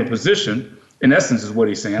family in position, in essence is what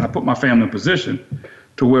he's saying, I put my family in position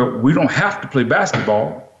to where we don't have to play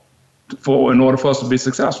basketball in order for us to be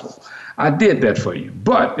successful. I did that for you.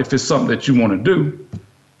 But if it's something that you want to do,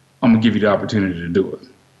 I'm going to give you the opportunity to do it.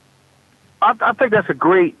 I think that's a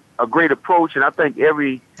great approach, and I think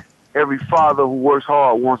every father who works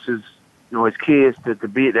hard wants his kids to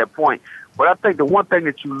be at that point. But I think the one thing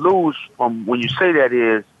that you lose from when you say that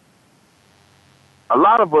is a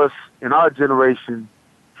lot of us in our generation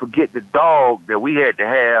forget the dog that we had to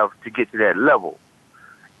have to get to that level.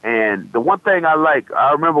 And the one thing I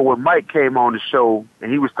remember when Mike came on the show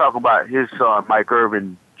and he was talking about his son, Mike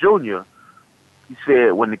Irvin Jr., he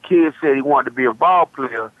said when the kid said he wanted to be a ball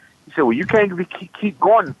player, he said, well, you can't keep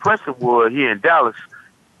going to Prestonwood here in Dallas.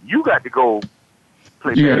 You got to go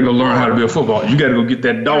play. You got to go learn how to be a football. You got to go get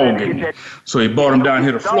that dog in you. So he brought him down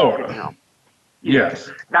here to Florida. Yes.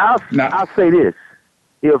 Now, I'll say this.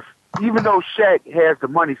 Even though Shaq has the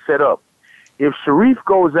money set up, if Sharif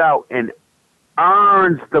goes out and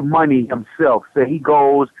earns the money himself, say he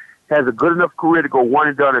goes, has a good enough career to go one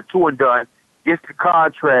and done or two and done, gets the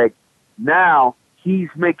contract, now he's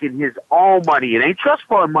making his own money. It ain't trust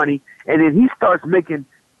fund money. And then he starts making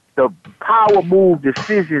the power move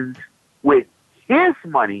decisions with his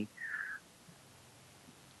money.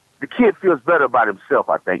 The kid feels better about himself,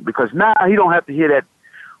 I think, because now he don't have to hear that,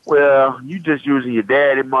 well, you just using your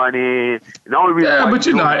daddy money. And the only reason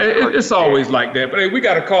but it's always like that. But hey, we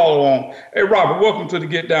got a call on. Hey, Robert, welcome to the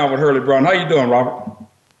Get Down with Hurlie Brown. How you doing, Robert?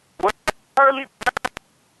 Hurlie?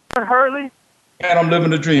 Man, I'm living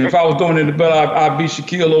the dream. If I was doing it in the bed, I'd be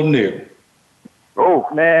Shaquille O'Neal. Oh,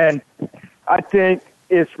 man, I think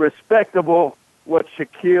it's respectable what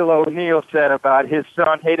Shaquille O'Neal said about his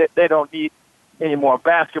son. Hey, they don't need any more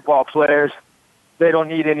basketball players. They don't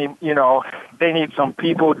need any, they need some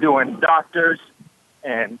people doing doctors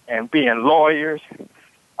and being lawyers.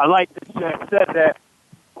 I like that Shaq said that.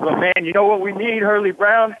 But, man, you know what we need, Hurlie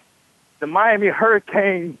Brown? The Miami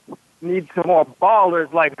Hurricanes need some more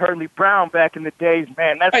ballers like Hurlie Brown back in the days,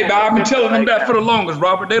 man. I've been telling them that for the longest,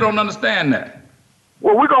 Robert. They don't understand that.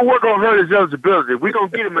 Well, we're going to work on Hurlie's eligibility. We're going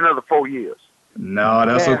to get him another 4 years. No,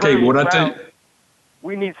 that's okay. But what I tell you,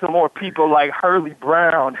 we need some more people like Hurlie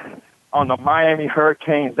Brown on the Miami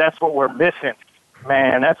Hurricanes. That's what we're missing,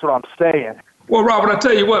 man. That's what I'm saying. Well, Robert, I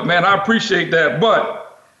tell you what, man, I appreciate that,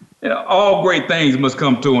 but all great things must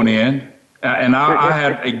come to an end. And I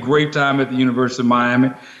had a great time at the University of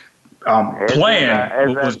Miami.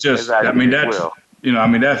 Playing was just,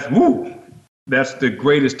 that's the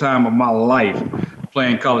greatest time of my life.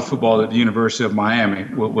 Playing college football at the University of Miami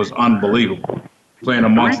was unbelievable. Playing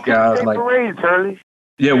amongst guys like parades, Hurlie.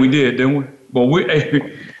 Yeah, we did, didn't we? But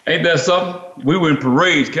ain't that something? We were in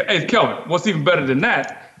parades. Hey, Kelvin, what's even better than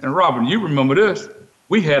that? And Robin, you remember this?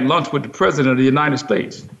 We had lunch with the President of the United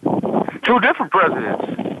States. Two different presidents.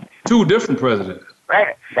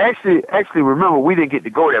 Actually, remember, we didn't get to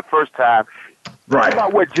go that first time. Right. Think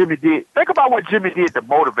about what Jimmy did. Think about what Jimmy did to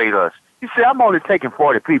motivate us. He said, I'm only taking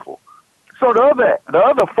 40 people. So the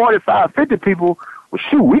other 45, 50 people, well,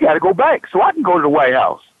 shoot, we got to go back so I can go to the White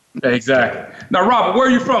House. Exactly. Now, Robert, where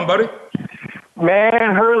are you from, buddy?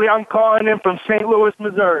 Man, Hurlie, I'm calling in from St. Louis,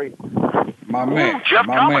 Missouri. My man.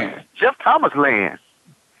 Jeff Thomas land.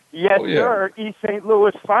 Yes, sir. East St.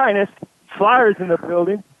 Louis finest. Flyers in the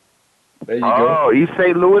building. There you go. Oh, East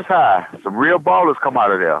St. Louis High. Some real ballers come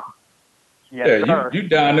out of there. Yes, sir. You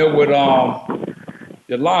down there with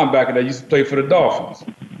your linebacker that used to play for the Dolphins.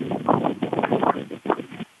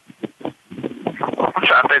 I'm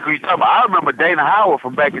trying to think who you're talking about. I remember Dana Howard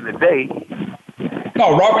from back in the day.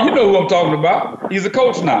 No, Robert, you know who I'm talking about. He's a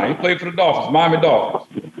coach now. He played for the Dolphins, Miami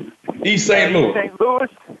Dolphins. East St. Louis. St. Louis?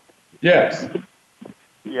 Yes.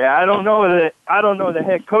 Yeah, I don't know the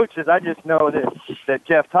head coaches. I just know that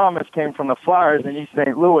Jeff Thomas came from the Flyers in East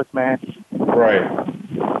St. Louis, man. Right.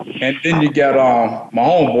 And then you got my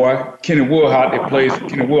homeboy, Kenny Wilhite that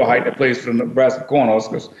plays for the Nebraska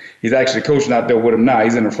Cornhuskers. He's actually coaching out there with him now.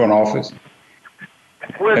 He's in the front office.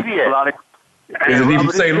 Where's he at? Is he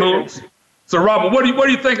from St. Louis? So, Robert, what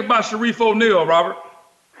do you think about Sharif O'Neal, Robert?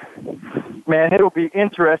 Man, it'll be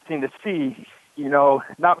interesting to see. You know,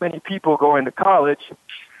 not many people go into college,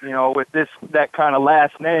 you know, with that kind of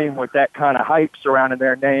last name, with that kind of hype surrounding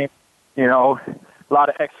their name. You know, a lot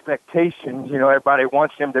of expectations. You know, everybody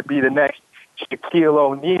wants him to be the next Shaquille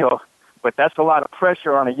O'Neal, but that's a lot of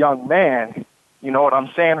pressure on a young man. You know what I'm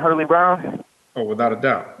saying, Hurlie Brown? Oh, without a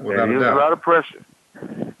doubt. A lot of pressure.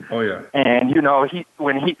 Oh, yeah. And, you know,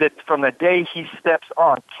 from the day he steps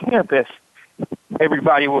on campus,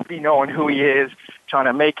 everybody will be knowing who he is, trying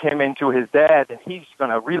to make him into his dad, and he's going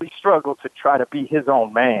to really struggle to try to be his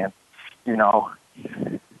own man, you know.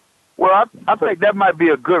 Well, I think that might be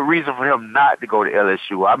a good reason for him not to go to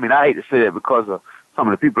LSU. I mean, I hate to say that because of some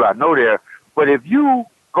of the people I know there, but if you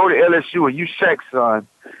go to LSU and you Shaq's son,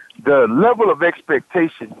 the level of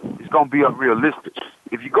expectation is going to be unrealistic.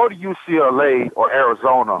 If you go to UCLA or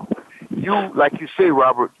Arizona, you, like you say,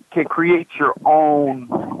 Robert, can create your own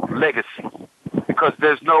legacy because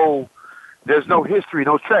there's no history,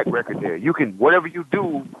 no track record there. You can, whatever you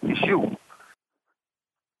do, is you.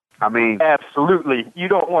 I mean, absolutely. You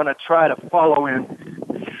don't want to try to follow in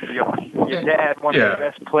your dad, one of the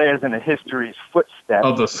best players in the history's footsteps.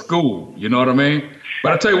 Of the school, you know what I mean?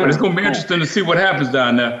 But I tell you what, it's going to be interesting to see what happens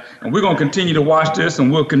down there. And we're going to continue to watch this,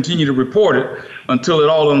 and we'll continue to report it until it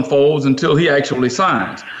all unfolds, until he actually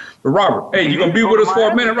signs. But Robert, hey, you going to be with us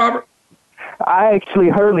for a minute, Robert? I actually,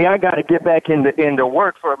 Hurlie, I got to get back into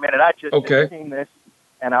work for a minute. I just seen this,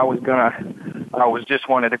 and I was just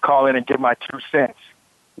wanted to call in and give my 2 cents.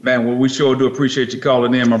 Man, well, we sure do appreciate you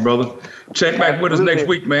calling in, my brother. Check back with us next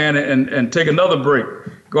week, man, and take another break.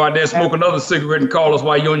 Go out there, smoke another cigarette, and call us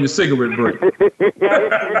while you're on your cigarette break.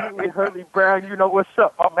 Hurlie Brown, you know what's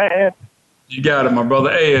up, my man. You got it, my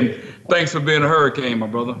brother. Hey, and thanks for being a hurricane, my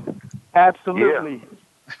brother. Absolutely.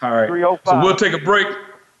 Yeah. All right. 305. So we'll take a break.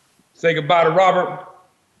 Say goodbye to Robert.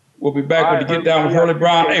 We'll be back with the Get Down with Hurlie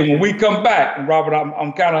Brown. Hey, when we come back, and Robert,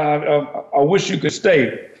 I'm kind of, I wish you could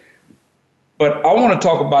stay. But I want to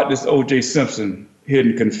talk about this O.J. Simpson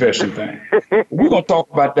hidden confession thing. We're going to talk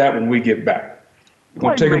about that when we get back. We're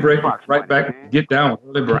going to take a break. Right back. Get Down with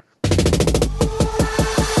Hurlie Brown.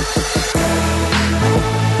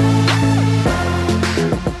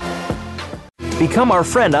 Become our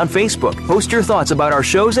friend on Facebook. Post your thoughts about our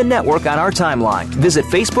shows and network on our timeline. Visit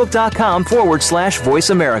Facebook.com/Voice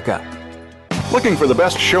America. Looking for the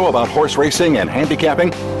best show about horse racing and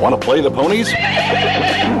handicapping? Want to play the ponies?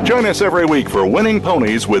 Join us every week for Winning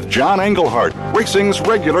Ponies with John Englehart. racing's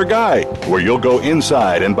regular guy, where you'll go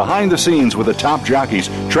inside and behind the scenes with the top jockeys,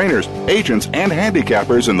 trainers, agents, and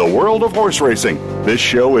handicappers in the world of horse racing. This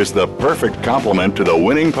show is the perfect complement to the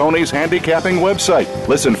Winning Ponies handicapping website.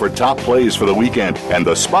 Listen for top plays for the weekend and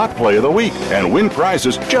the spot play of the week, and win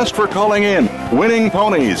prizes just for calling in. Winning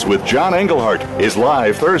Ponies with John Englehart is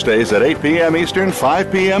live Thursdays at 8 p.m. Eastern,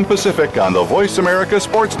 5 p.m. Pacific on the Voice America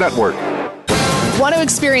Sports Network. Want to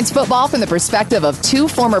experience football from the perspective of two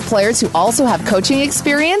former players who also have coaching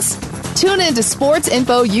experience? Tune in to Sports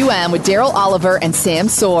Info UM with Daryl Oliver and Sam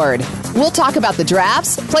Sword. We'll talk about the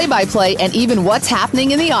drafts, play-by-play, and even what's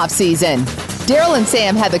happening in the offseason. Daryl and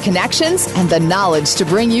Sam have the connections and the knowledge to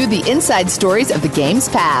bring you the inside stories of the game's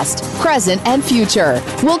past, present, and future.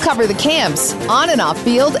 We'll cover the camps, on and off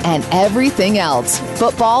field, and everything else,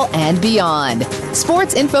 football and beyond.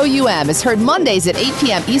 Sports Info UM is heard Mondays at 8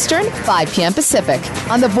 p.m. Eastern, 5 p.m. Pacific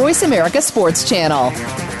on the Voice America Sports Channel.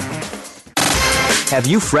 Have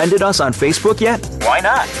you friended us on Facebook yet? Why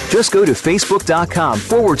not? Just go to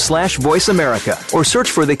facebook.com/Voice America or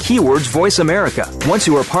search for the keywords Voice America. Once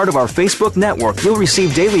you are part of our Facebook network, you'll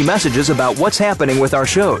receive daily messages about what's happening with our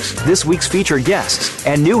shows, this week's featured guests,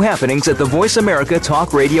 and new happenings at the Voice America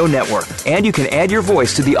Talk Radio Network. And you can add your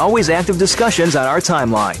voice to the always active discussions on our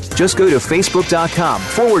timeline. Just go to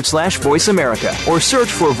facebook.com/Voice America or search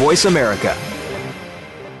for Voice America.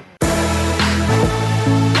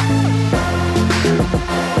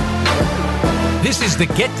 This is the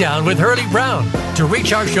Get Down with Hurlie Brown. To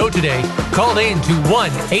reach our show today, call in to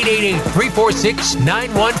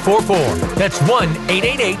 1-888-346-9144. That's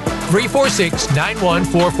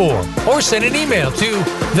 1-888-346-9144. Or send an email to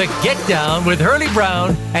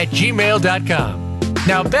thegetdownwithhurliebrown@gmail.com.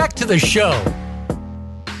 Now back to the show.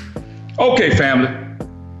 Okay, family.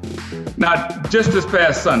 Now, just this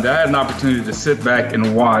past Sunday, I had an opportunity to sit back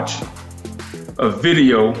and watch a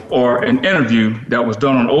video or an interview that was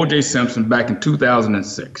done on O.J. Simpson back in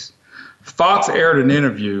 2006. Fox aired an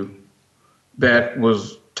interview that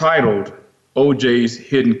was titled O.J.'s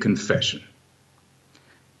Hidden Confession.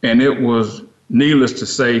 And it was, needless to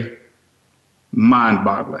say,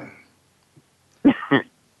 mind-boggling.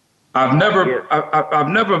 I never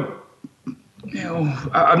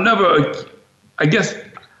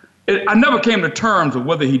came to terms with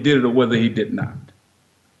whether he did it or whether he did not.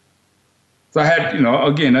 So I had,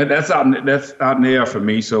 again, that's out in the air for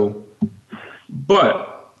me. So,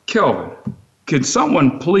 but Kelvin, can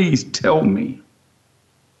someone please tell me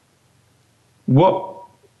what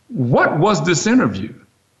was this interview?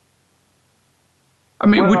 I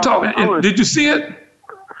mean, we're talking. Did you see it?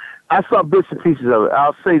 I saw bits and pieces of it.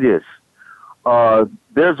 I'll say this: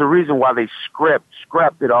 there's a reason why they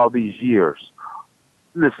scrapped it all these years.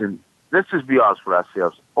 Listen, let's just be honest with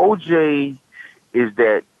ourselves. OJ is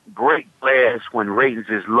that break glass when ratings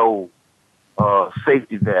is low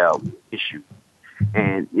safety valve issue.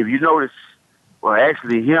 And if you notice, well,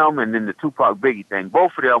 actually him and then the Tupac Biggie thing,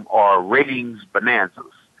 both of them are ratings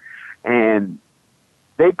bonanzas. And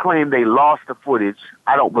they claim they lost the footage.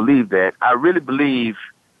 I don't believe that. I really believe,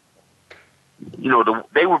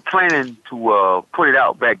 they were planning to put it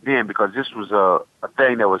out back then because this was a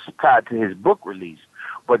thing that was tied to his book release.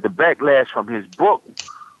 But the backlash from his book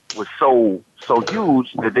was so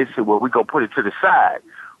huge that they said, well, we're going to put it to the side.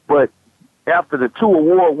 But after the 2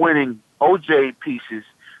 award-winning OJ pieces,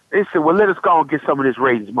 they said, well, let us go and get some of this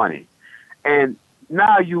ratings money. And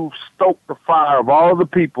now you've stoked the fire of all the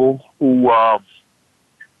people who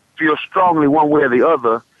feel strongly one way or the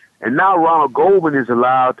other. And now Ronald Goldman is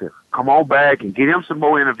allowed to come on back and get him some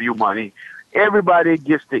more interview money. Everybody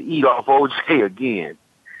gets to eat off OJ again.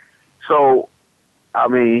 So, I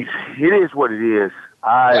mean, it is what it is.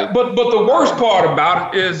 But the worst part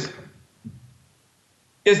about it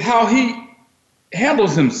is how he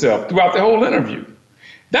handles himself throughout the whole interview.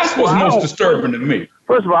 That's what's most disturbing to me.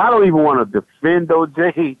 First of all, I don't even want to defend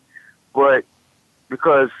OJ, but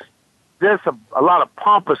because there's a lot of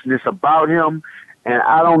pompousness about him, and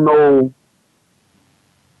I don't know.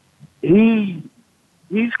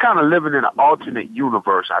 He's kind of living in an alternate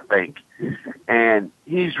universe, I think, and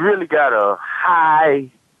he's really got a high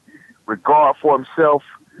regard for himself,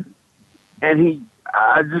 and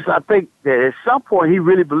I think that at some point he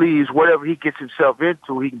really believes whatever he gets himself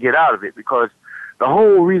into, he can get out of it, because the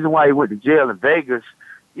whole reason why he went to jail in Vegas,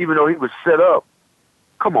 even though he was set up,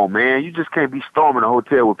 come on, man, you just can't be storming a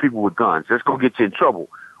hotel with people with guns. That's going to get you in trouble.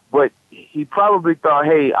 But he probably thought,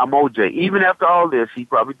 hey, I'm OJ. Even after all this, he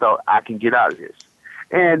probably thought, I can get out of this.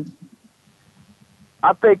 And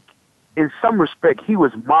I think in some respect he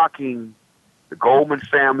was mocking the Goldman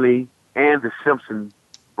family and the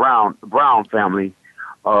Brown family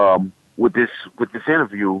with this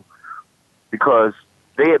interview. because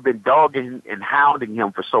they had been dogging and hounding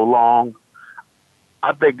him for so long.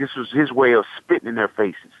 I think this was his way of spitting in their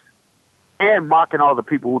faces and mocking all the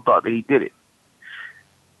people who thought that he did it.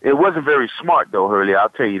 It wasn't very smart, though, Hurlie, I'll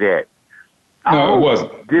tell you that. No, it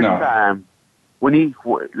wasn't. This time, now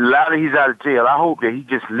that he's out of jail, I hope that he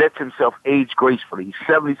just lets himself age gracefully. He's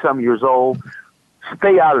 70-something years old.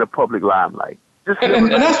 Stay out of the public limelight.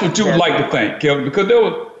 And that's what you would like to think, Kevin, because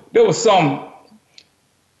there was something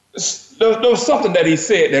that he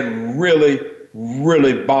said that really,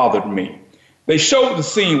 really bothered me. They showed the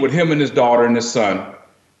scene with him and his daughter and his son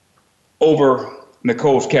over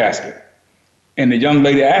Nicole's casket. And the young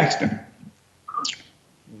lady asked him,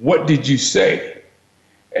 "What did you say?"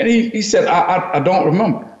 And he said, I don't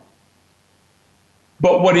remember.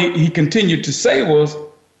 But what he continued to say was,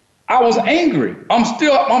 "I was angry. I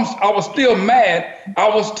was still mad. I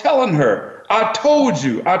was telling her, I told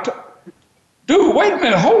you. Dude, wait a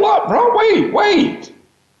minute. Hold up, bro. Wait.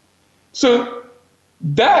 So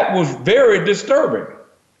that was very disturbing.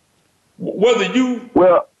 Whether you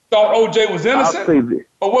thought O.J. was innocent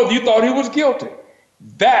or whether you thought he was guilty,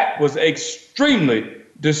 that was extremely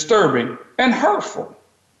disturbing and hurtful.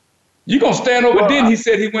 You're going to stand over. Then he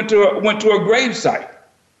said he went to a grave site.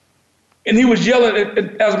 And he was yelling.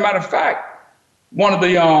 As a matter of fact, one of the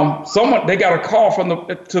they got a call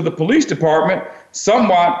to the police department.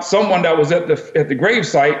 Someone that was at the grave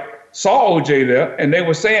site saw OJ there, and they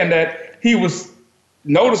were saying that he was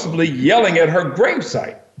noticeably yelling at her grave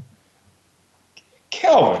site.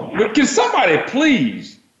 Kelvin, can somebody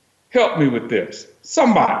please help me with this?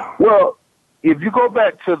 Somebody. Well, if you go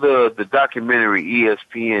back to the documentary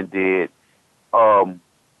ESPN did,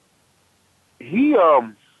 he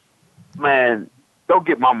man, don't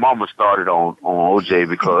get my mama started on OJ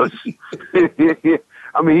because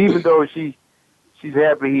I mean, even though she's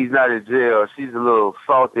happy he's not in jail, she's a little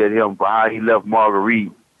salty at him for how he left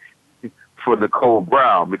Marguerite for Nicole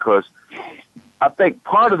Brown, because I think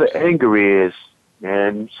part of the anger is,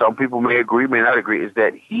 and some people may agree, may not agree, is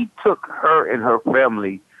that he took her and her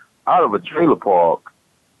family out of a trailer park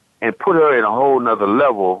and put her in a whole nother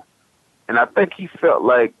level. And I think he felt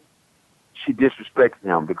like she disrespected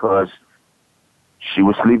him because she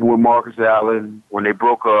was sleeping with Marcus Allen. When they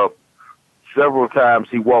broke up, several times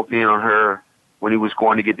he walked in on her when he was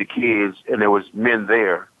going to get the kids, and there was men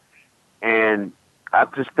there. And I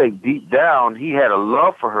just think deep down he had a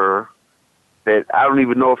love for her that I don't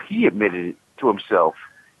even know if he admitted it to himself.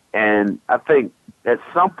 And I think at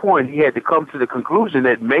some point he had to come to the conclusion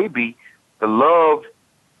that maybe the love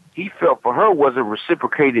he felt for her wasn't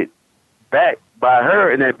reciprocated back by her,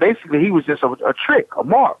 and that basically he was just a trick, a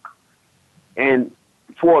mark. And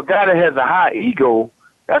for a guy that has a high ego,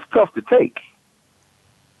 that's tough to take.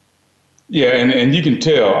 Yeah, and you can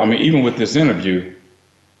tell, I mean, even with this interview,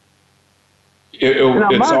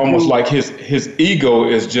 it's almost like his ego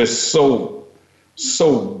is just so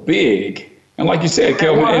big. And like you said,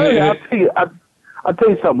 Kelvin, I'll tell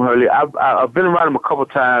you something, Hurlie. I've been around him a couple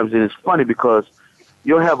of times, and it's funny because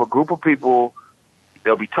you'll have a group of people,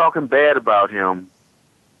 they'll be talking bad about him,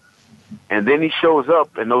 and then he shows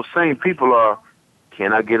up, and those same people are,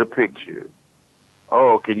 can I get a picture?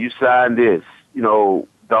 Oh, can you sign this? You know,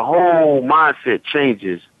 the whole mindset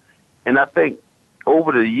changes. And I think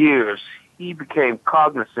over the years, he became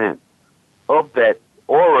cognizant of that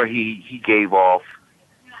aura he gave off.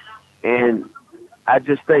 And I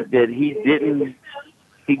just think that he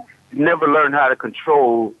never learned how to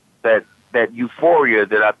control that euphoria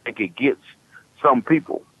that I think it gets some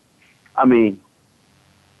people. I mean,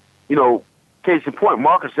 you know, case in point,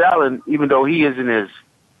 Marcus Allen, even though he isn't as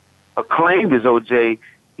acclaimed as OJ,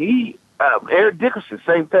 Eric Dickerson,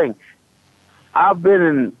 same thing.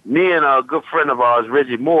 Me and a good friend of ours,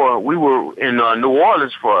 Reggie Moore, we were in New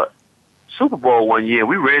Orleans for Super Bowl one year.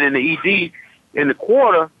 We ran into ED in the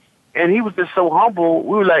quarter, and he was just so humble.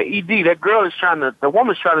 We were like, ED, the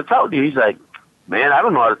woman's trying to talk to you. He's like, man, I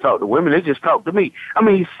don't know how to talk to women. They just talk to me. I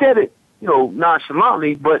mean, he said it, you know,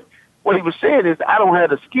 nonchalantly, but what he was saying is, I don't have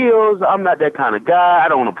the skills. I'm not that kind of guy. I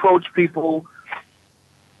don't approach people.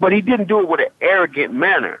 But he didn't do it with an arrogant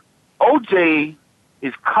manner. OJ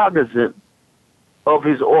is cognizant of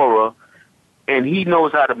his aura, and he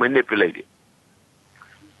knows how to manipulate it.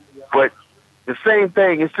 But the same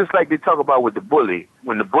thing, it's just like they talk about with the bully.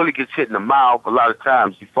 When the bully gets hit in the mouth, a lot of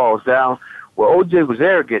times he falls down. Well, OJ was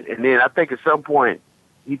arrogant, and then I think at some point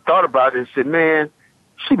he thought about it and said, man,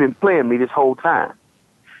 she been playing me this whole time.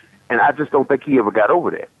 And I just don't think he ever got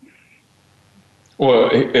over that. Well,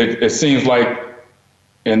 it seems like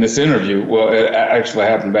in this interview, well, it actually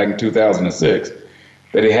happened back in 2006,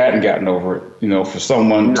 that he hadn't gotten over it. You know, for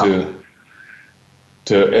someone to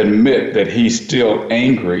to admit that he's still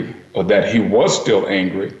angry, or that he was still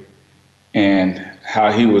angry, and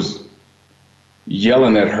how he was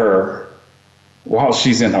yelling at her while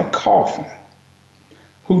she's in her coffin.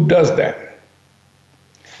 Who does that?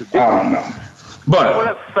 I don't know.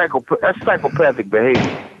 But that's psychopathic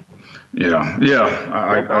behavior. Yeah,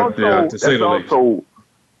 to say the least.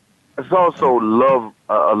 It's also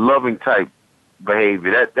a loving type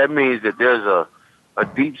behavior. That means that there's a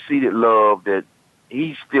deep-seated love that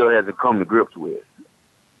he still hasn't come to grips with.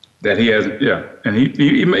 That he hasn't, yeah. And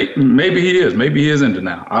maybe he is in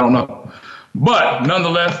denial. I don't know. But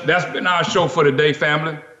nonetheless, that's been our show for today,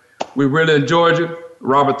 family. We really enjoyed you.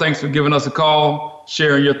 Robert, thanks for giving us a call,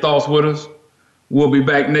 sharing your thoughts with us. We'll be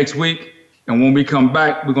back next week. And when we come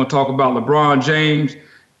back, we're going to talk about LeBron James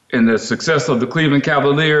and the success of the Cleveland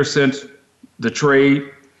Cavaliers since the trade.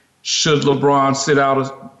 Should LeBron sit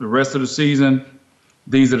out the rest of the season?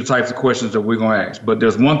 These are the types of questions that we're going to ask. But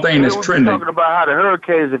there's one thing that's trending. Talking about how the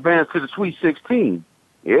Hurricanes advanced to the Sweet 16.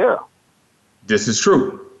 Yeah. This is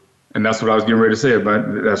true. And that's what I was getting ready to say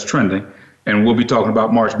about that's trending. And we'll be talking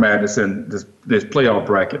about March Madness and this playoff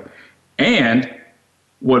bracket. And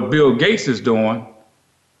what Bill Gates is doing,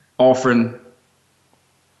 offering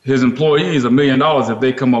his employees $1 million if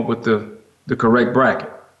they come up with the correct bracket.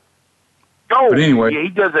 Oh, but anyway. Yeah, he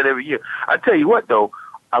does that every year. I tell you what, though,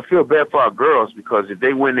 I feel bad for our girls because if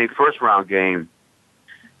they win their first round game,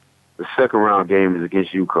 the second round game is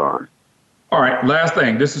against UConn. All right, last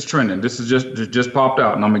thing. This is trending. This is just popped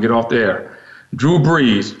out, and I'm going to get off the air. Drew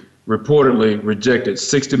Brees reportedly rejected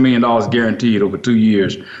 $60 million guaranteed over 2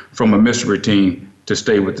 years from a mystery team to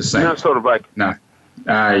stay with the Saints. Minnesota Vikings. Nah.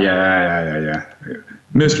 Yeah.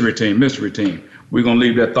 Mystery team. We're going to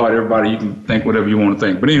leave that thought. Everybody, you can think whatever you want to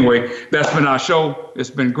think. But anyway, that's been our show. It's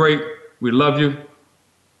been great. We love you.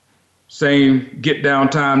 Same Get Down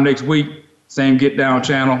time next week. Same Get Down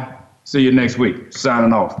channel. See you next week.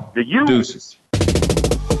 Signing off. Deuces.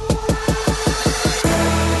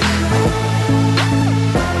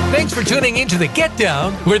 Thanks for tuning in to the Get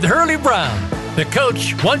Down with Hurlie Brown. The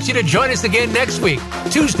coach wants you to join us again next week,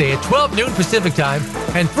 Tuesday at 12 noon Pacific Time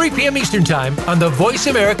and 3 p.m. Eastern Time on the Voice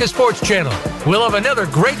America Sports Channel. We'll have another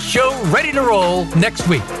great show ready to roll next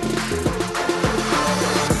week.